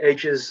that the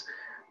edges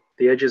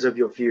of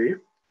your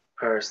view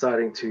are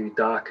starting to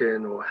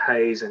darken or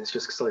haze and it's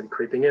just slowly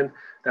creeping in,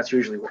 that's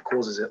usually what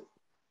causes it.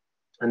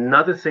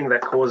 Another thing that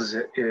causes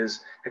it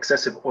is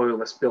excessive oil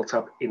that's built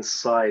up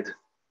inside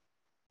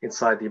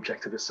the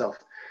objective itself.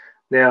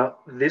 Now,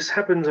 this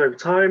happens over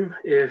time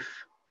if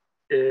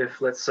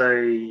let's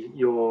say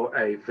you're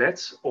a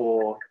vet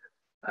or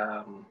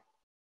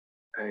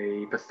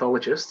a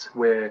pathologist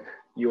where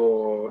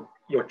you're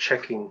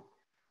checking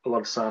a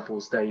lot of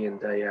samples day in,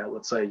 day out.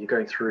 Let's say you're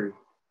going through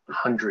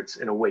hundreds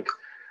in a week.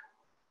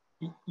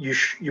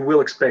 You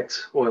will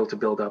expect oil to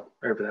build up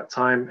over that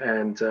time,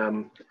 and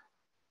the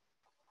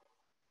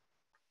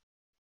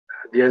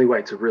only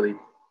way to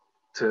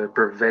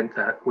prevent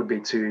that would be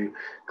to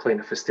clean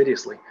it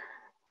fastidiously.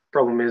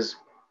 Problem is,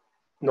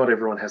 not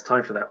everyone has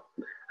time for that.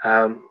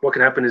 What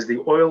can happen is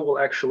the oil will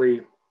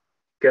actually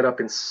get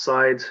up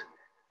inside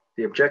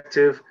the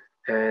objective,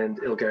 and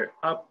it'll go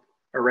up,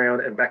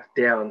 around, and back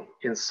down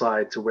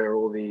inside to where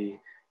all the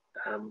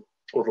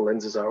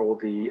lenses are, all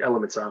the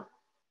elements are.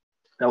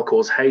 That'll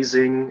cause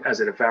hazing as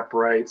it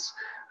evaporates.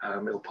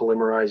 It'll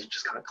polymerize. You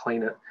just can't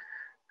clean it.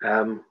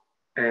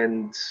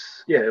 And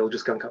yeah, it'll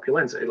just gunk up your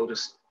lens. It'll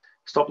just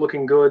stop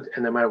looking good,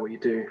 and no matter what you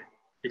do,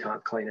 you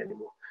can't clean it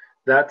anymore.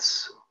 That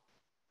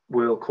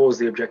will cause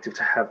the objective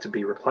to have to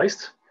be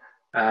replaced.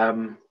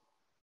 And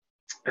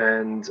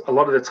a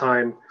lot of the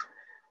time,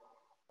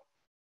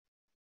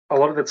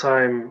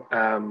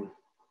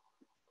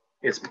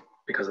 it's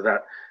because of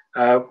that.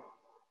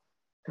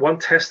 One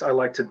test I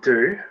like to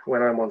do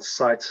when I'm on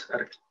site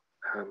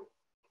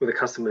with a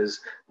customer's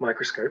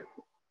microscope,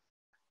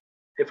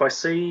 if I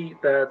see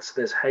that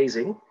there's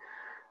hazing,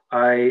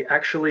 I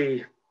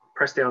actually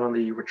press down on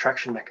the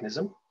retraction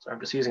mechanism. So I'm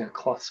just using a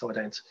cloth so I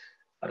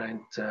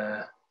don't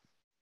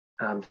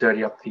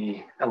dirty up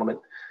the element.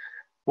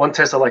 One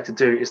test I like to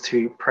do is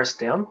to press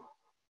down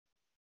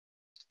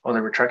on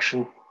the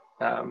retraction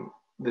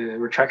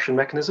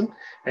mechanism,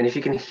 and if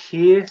you can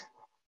hear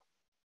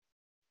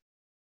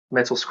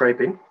metal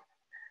scraping,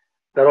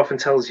 that often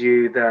tells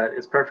you that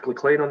it's perfectly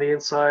clean on the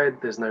inside.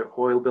 There's no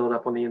oil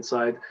buildup on the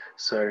inside,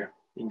 so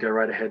you can go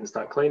right ahead and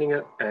start cleaning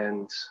it,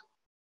 and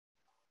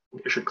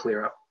it should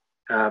clear up.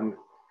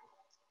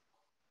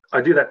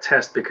 I do that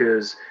test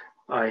because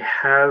I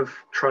have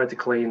tried to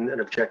clean an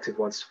objective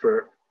once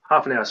for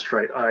half an hour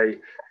straight. I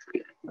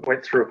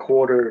went through a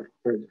quarter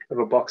of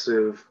a box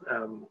of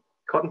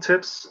cotton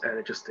tips, and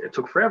it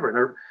took forever.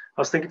 And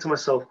I was thinking to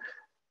myself,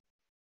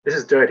 this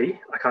is dirty.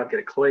 I can't get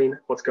it clean.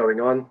 What's going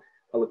on?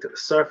 I looked at the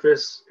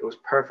surface. It was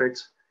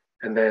perfect.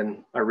 And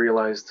then I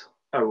realized,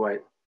 oh, wait,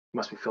 it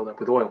must be filled up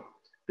with oil.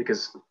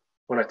 Because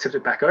when I tipped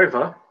it back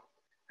over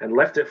and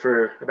left it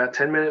for about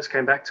 10 minutes,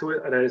 came back to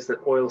it, I noticed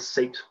that oil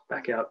seeped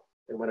back out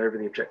and went over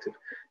the objective.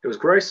 It was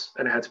gross,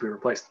 and it had to be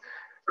replaced.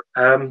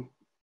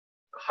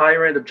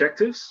 Higher end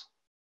objectives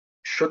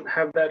shouldn't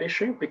have that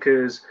issue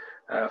because,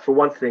 for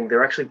one thing,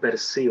 they're actually better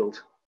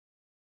sealed.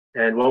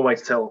 And one way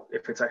to tell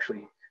if it's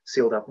actually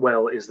sealed up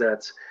well is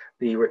that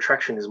the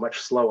retraction is much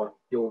slower.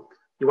 You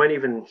won't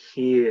even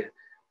hear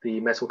the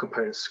metal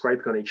components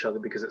scraping on each other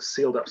because it's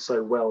sealed up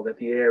so well that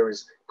the air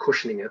is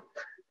cushioning it.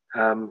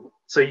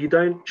 So you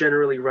don't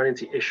generally run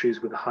into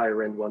issues with the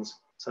higher end ones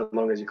so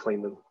long as you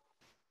clean them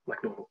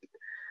like normal.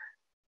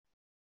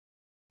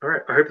 All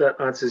right, I hope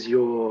that answers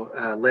your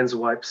lens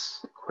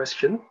wipes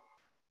question.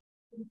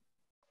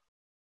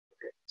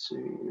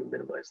 To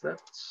minimize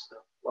that.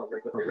 All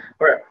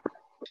right.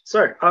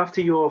 So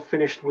after you're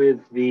finished with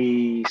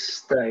the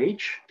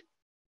stage,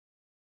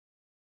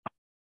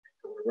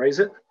 raise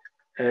it,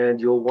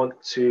 and you'll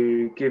want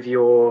to give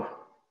your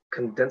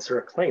condenser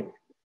a clean.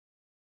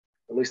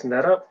 Loosen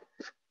that up.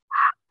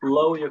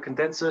 Lower your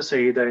condenser so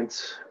you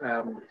don't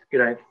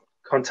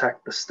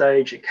contact the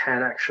stage. It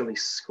can actually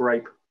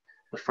scrape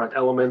the front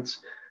element.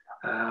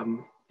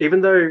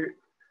 Even though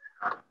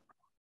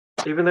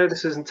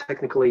this isn't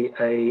technically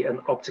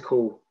an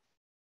optical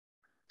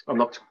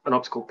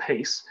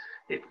piece,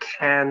 it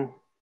can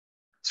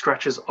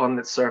scratches on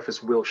that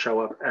surface will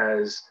show up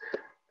as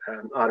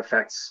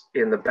artifacts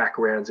in the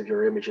backgrounds of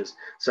your images.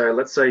 So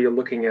let's say you're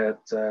looking at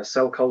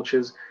cell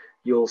cultures,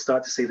 you'll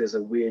start to see there's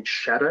a weird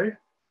shadow.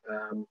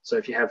 So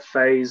if you have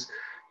phase,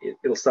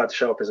 it'll start to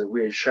show up as a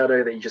weird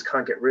shadow that you just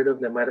can't get rid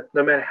of. No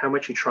matter how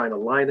much you try and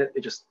align it,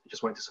 it just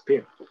won't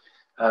disappear.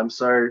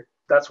 So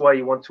that's why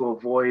you want to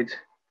avoid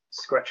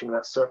scratching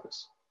that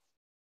surface.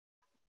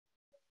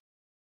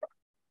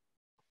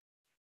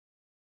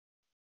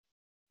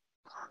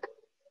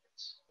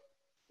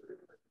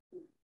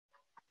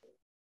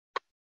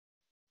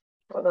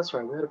 Oh, that's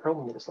right. We had a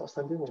problem with this last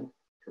time, didn't we?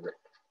 Correct.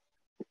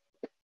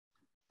 I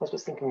was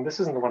just thinking, this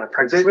isn't the one I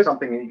practiced with. Is there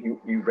something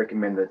you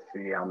recommend that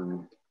the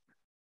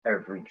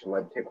average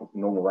lab tech,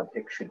 normal lab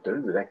tech should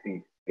do that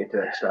actually get to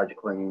that stage of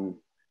cleaning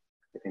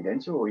the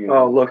condenser? Or you...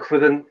 Oh, look,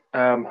 I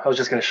was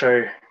just going to show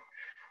you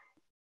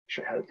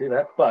how to do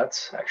that,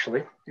 but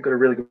actually, you've got a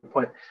really good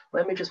point.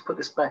 Let me just put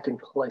this back in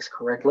place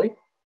correctly.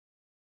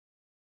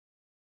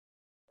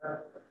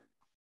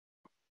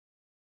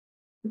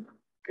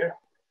 Okay.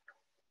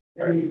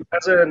 Right.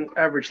 As an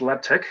average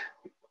lab tech,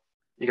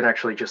 you can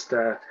actually just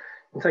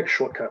take a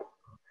shortcut,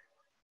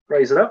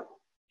 raise it up,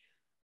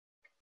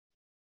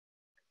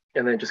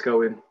 and then just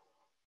go in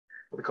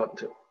with a cotton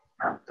tip.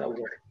 That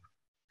will work.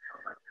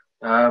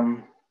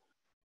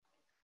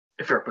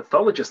 If you're a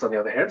pathologist, on the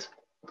other hand,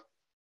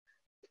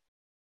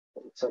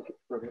 let's take it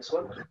from this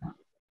one.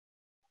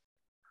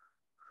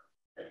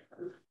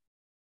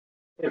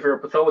 If you're a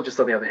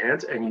pathologist, on the other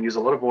hand, and you use a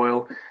lot of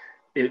oil,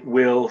 it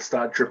will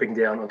start dripping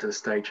down onto the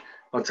stage,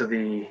 onto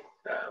the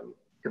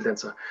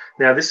condenser.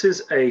 Now, this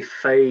is a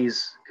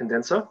phase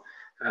condenser,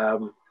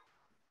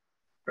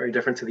 very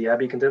different to the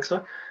Abbey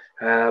condenser.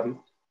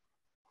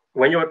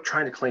 When you're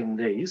trying to clean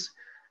these,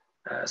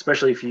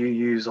 especially if you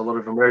use a lot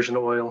of immersion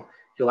oil,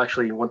 you'll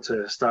actually want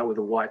to start with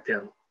a wipe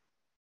down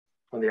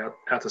on the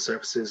outer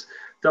surfaces.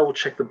 Double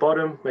check the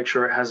bottom, make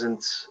sure it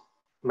hasn't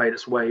made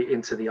its way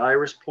into the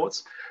iris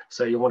ports.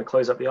 So you'll want to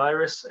close up the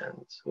iris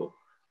and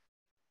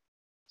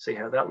see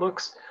how that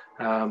looks.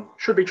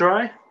 Should be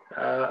dry.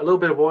 A little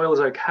bit of oil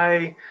is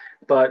okay,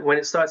 but when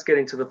it starts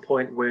getting to the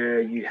point where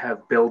you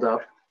have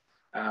buildup,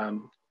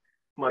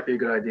 might be a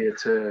good idea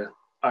to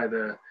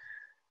either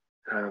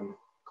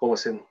call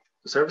us in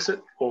to service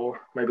it, or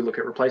maybe look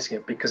at replacing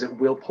it, because it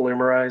will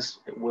polymerize,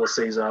 it will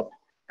seize up,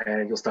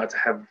 and you'll start to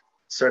have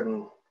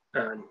certain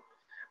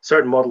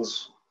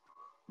models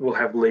will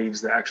have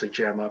leaves that actually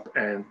jam up,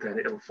 and then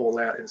it'll fall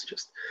out.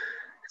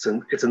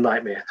 It's a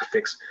nightmare to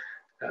fix.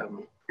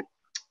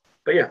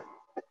 But yeah,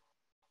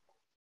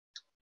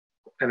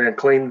 and then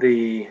clean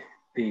the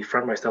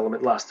frontmost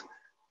element last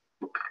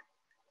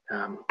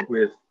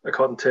with a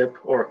cotton tip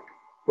or a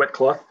wet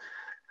cloth,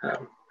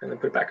 and then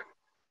put it back.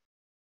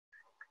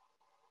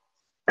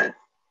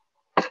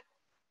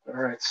 All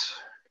right,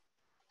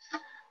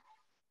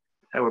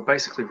 now we're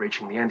basically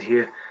reaching the end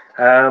here.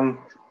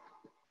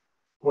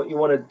 What you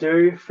want to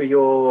do for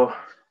your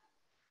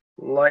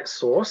light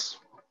source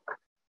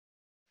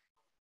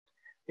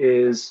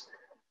is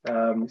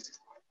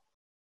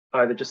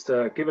either just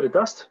give it a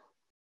dust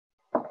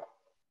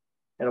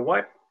and a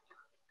wipe.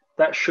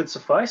 That should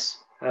suffice,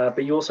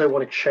 but you also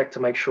want to check to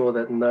make sure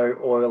that no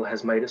oil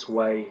has made its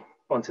way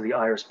onto the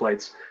iris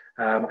blades.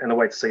 And the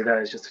way to see that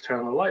is just to turn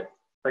on the light,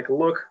 take a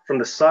look from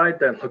the side,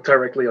 don't look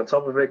directly on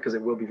top of it because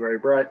it will be very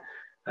bright,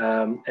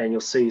 and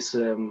you'll see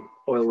some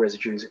oil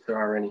residues if there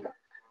are any.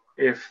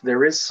 If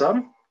there is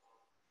some,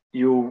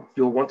 you'll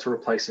want to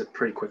replace it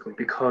pretty quickly,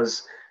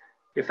 because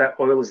if that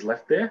oil is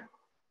left there,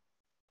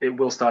 it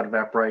will start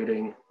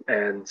evaporating,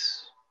 and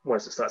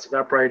once it starts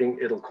evaporating,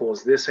 it'll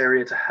cause this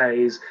area to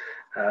haze.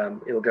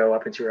 It'll go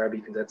up into your Abbey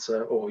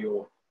condenser or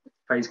your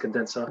phase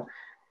condenser,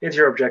 into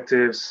your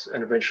objectives,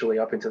 and eventually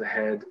up into the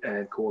head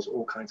and cause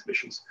all kinds of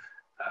issues.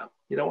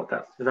 You don't want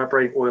that.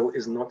 Evaporating oil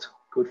is not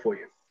good for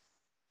you.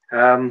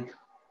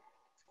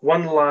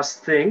 One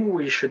last thing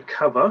we should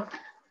cover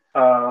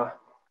are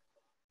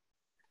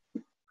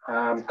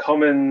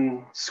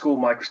common school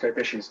microscope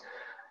issues.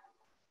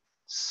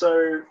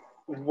 So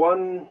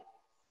one,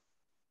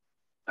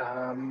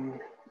 actually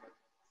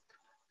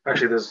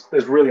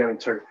there's really only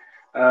two.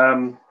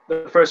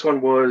 The first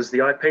one was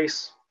the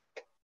eyepiece.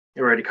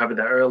 You already covered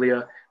that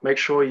earlier. Make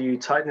sure you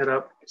tighten it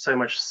up so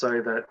much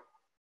so that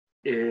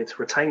it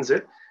retains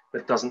it,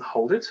 but doesn't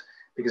hold it.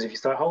 Because if you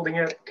start holding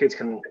it, kids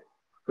can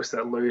twist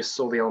that loose,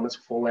 all the elements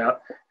will fall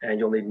out, and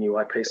you'll need a new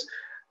eyepiece.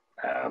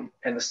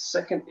 And the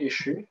second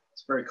issue,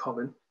 it's very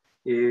common,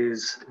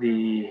 is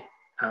the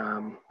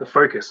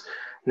focus.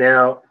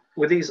 Now,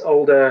 with these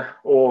older,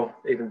 or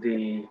even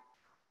the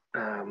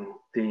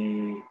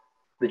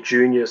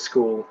junior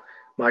school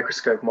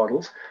microscope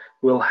models,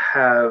 will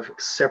have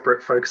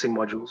separate focusing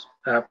modules,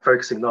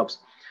 focusing knobs.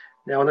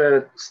 Now, on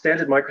a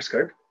standard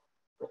microscope,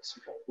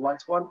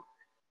 lights one,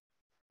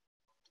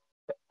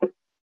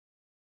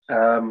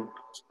 the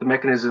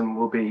mechanism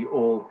will be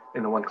all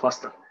in the one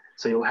cluster.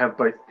 So you'll have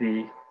both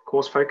the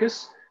coarse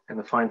focus and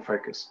the fine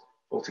focus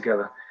all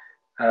together.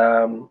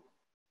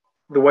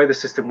 the way the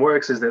system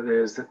works is that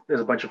there's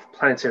a bunch of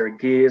planetary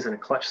gears and a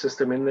clutch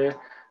system in there,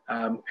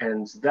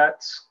 and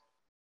that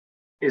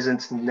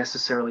isn't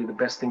necessarily the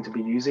best thing to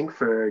be using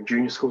for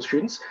junior school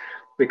students,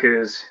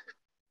 because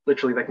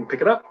literally they can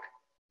pick it up,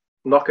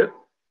 knock it,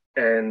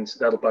 and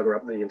that'll bugger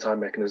up the entire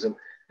mechanism.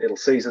 It'll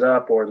seize it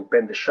up, or it'll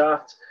bend the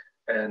shaft,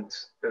 and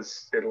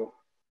it'll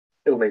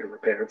need a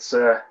repair. It's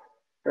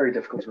very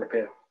difficult to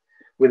repair.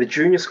 With the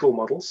junior school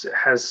models, it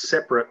has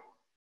separate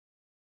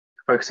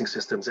focusing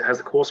systems. It has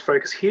the coarse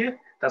focus here.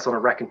 That's on a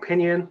rack and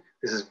pinion.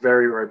 This is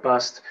very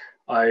robust.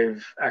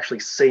 I've actually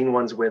seen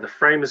ones where the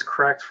frame is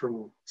cracked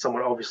from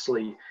someone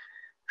obviously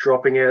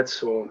dropping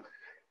it, or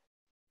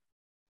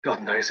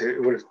God knows,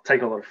 it would have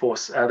taken a lot of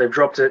force. They've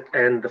dropped it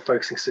and the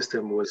focusing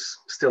system was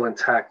still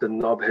intact. The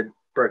knob had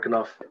broken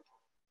off.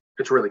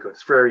 It's really good.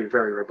 It's very,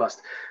 very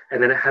robust.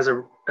 And then it has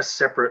a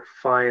separate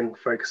fine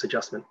focus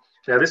adjustment.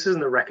 Now, this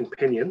isn't a rack and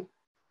pinion.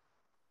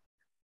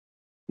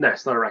 No,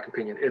 it's not a rack and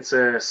pinion. It's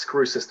a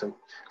screw system.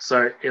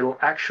 So it'll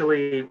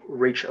actually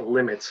reach a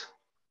limit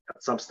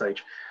at some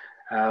stage.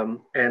 And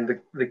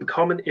the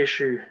common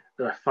issue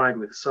that I find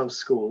with some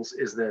schools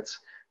is that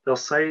they'll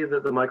say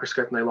that the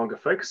microscope no longer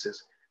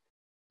focuses.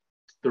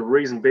 The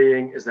reason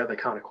being is that they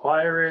can't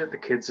acquire it. The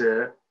kids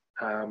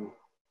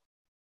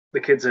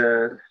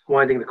are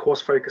winding the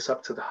coarse focus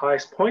up to the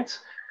highest point,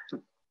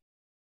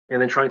 and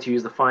then trying to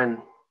use the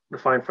fine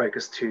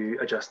focus to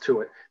adjust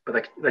to it.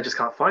 But they just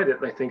can't find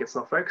it. They think it's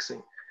not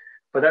focusing.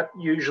 But that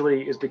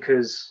usually is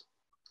because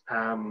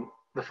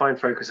the fine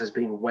focus has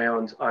been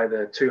wound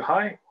either too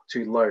high or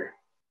too low.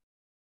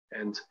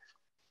 And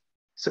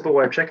simple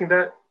way of checking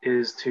that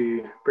is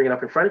to bring it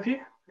up in front of you,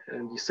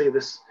 and you see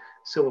this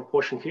silver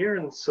portion here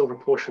and silver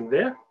portion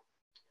there.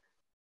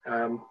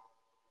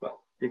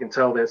 Well, you can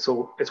tell that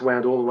it's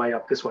wound all the way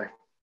up this way.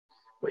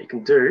 What you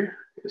can do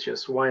is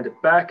just wind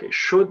it back. It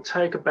should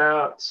take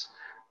about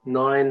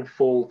 9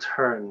 full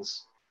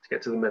turns to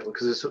get to the middle,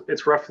 because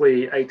it's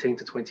roughly 18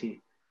 to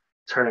 20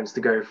 turns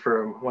to go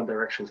from one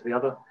direction to the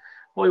other.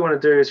 All you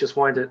want to do is just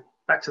wind it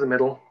back to the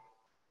middle.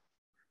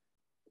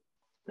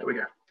 There we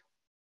go.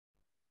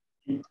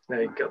 Now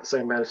you've got the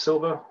same amount of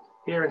silver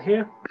here and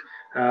here,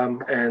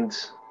 and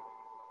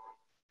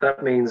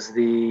that means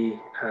the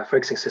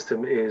focusing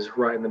system is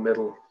right in the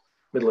middle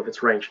of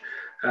its range.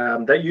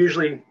 That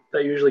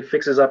usually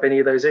fixes up any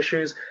of those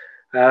issues.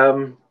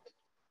 The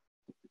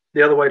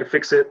other way to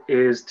fix it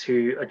is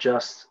to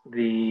adjust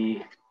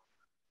the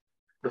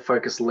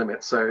focus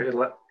limit.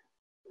 So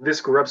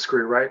this grub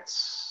screw right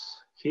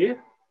here,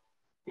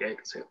 yeah, you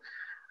can see it.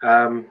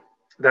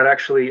 That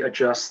actually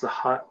adjusts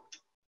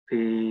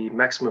the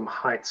maximum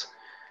height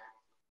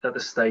that the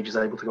stage is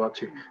able to go up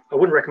to. I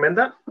wouldn't recommend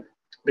that,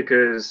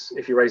 because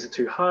if you raise it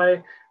too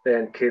high,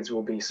 then kids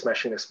will be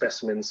smashing their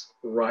specimens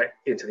right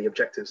into the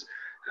objectives.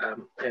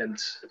 And,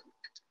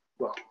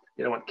 well,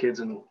 you don't want kids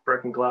in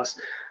broken glass.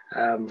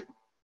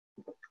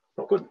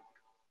 Not good.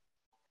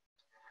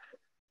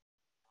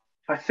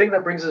 I think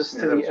that brings us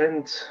to the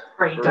end.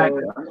 What's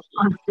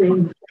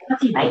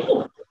he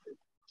making?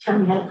 Show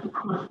me how to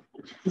cook.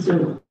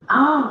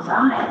 Oh,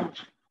 right.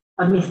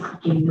 I missed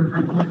cooking.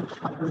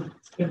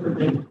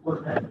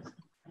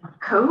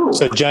 Cool.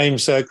 So,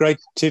 James, great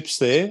tips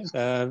there.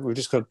 We've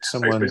just got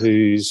someone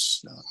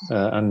who's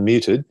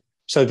unmuted.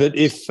 So that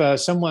if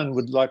someone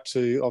would like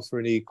to offer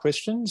any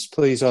questions,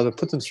 please either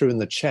put them through in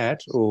the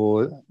chat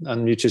or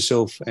unmute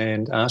yourself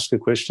and ask a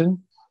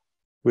question.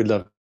 We'd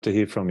love to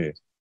hear from you.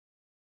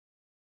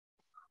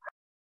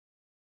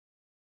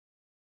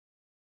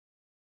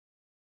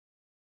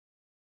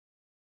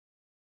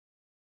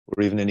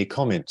 Or even any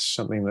comments,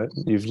 something that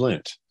you've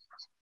learnt.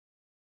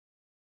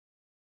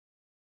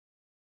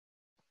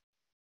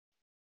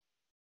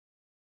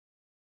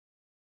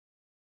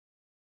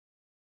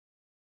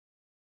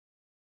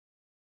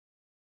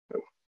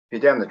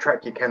 If you're down the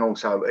track, you can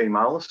also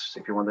email us.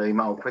 If you want to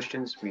email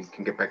questions, we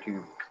can get back to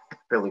you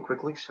fairly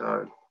quickly.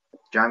 So,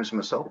 James and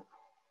myself.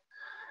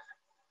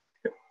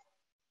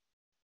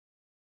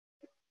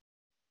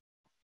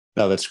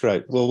 No, that's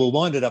great. Well, we'll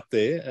wind it up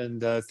there.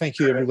 And thank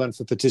you, everyone,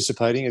 for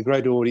participating. A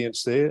great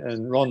audience there.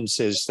 And Ron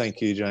says thank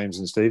you, James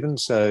and Stephen.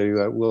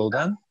 So well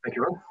done. Thank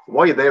you, Ron.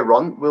 While you're there,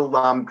 Ron, we'll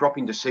drop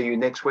in to see you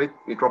next week.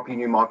 We're dropping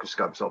new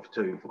microscopes off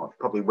too,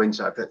 probably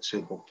Wednesday, if that's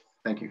suitable.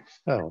 Thank you.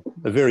 Oh,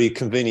 a very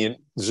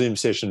convenient Zoom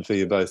session for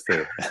you both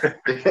there.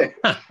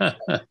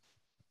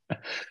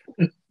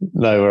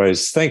 No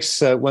worries.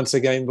 Thanks once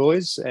again,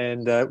 boys.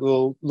 And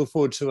we'll look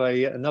forward to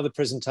another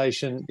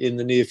presentation in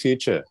the near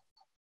future.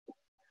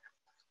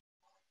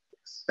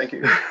 Thank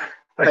you.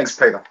 Thanks,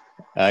 Peter.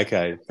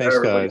 Okay. Thanks,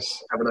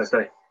 guys. Have a nice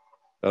day.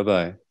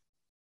 Bye-bye.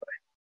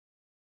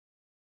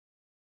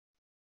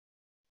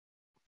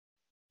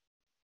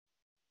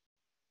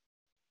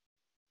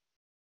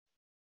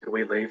 Do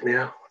we leave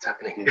now? What's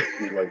happening?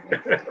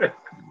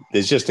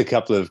 There's just a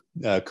couple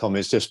of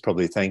comments, just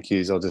probably thank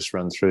yous. I'll just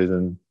run through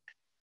them.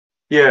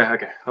 Yeah,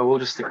 okay. I will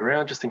just stick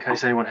around just in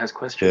case anyone has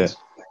questions.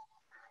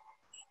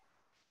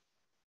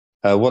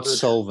 Yeah. What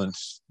solvent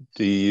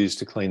do you use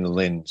to clean the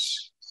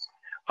lens?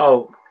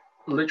 Oh,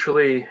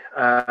 literally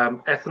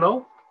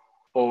ethanol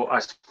or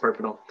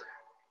isopropanol.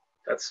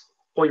 That's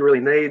all you really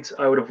need.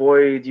 I would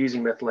avoid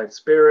using methylated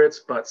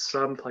spirits, but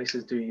some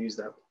places do use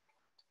that.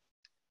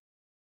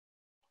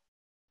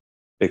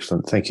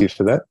 Excellent. Thank you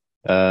for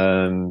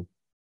that.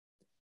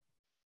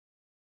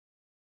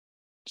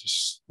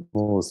 Just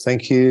more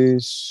thank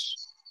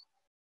yous.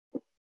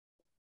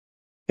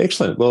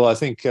 Excellent. Well, I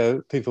think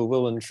people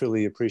will and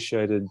truly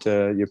appreciated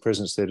your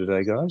presence there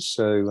today, guys.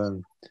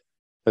 So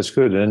that's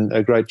good and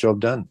a great job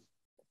done.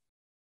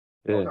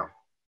 Yeah. Well done.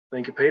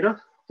 Thank you, Peter.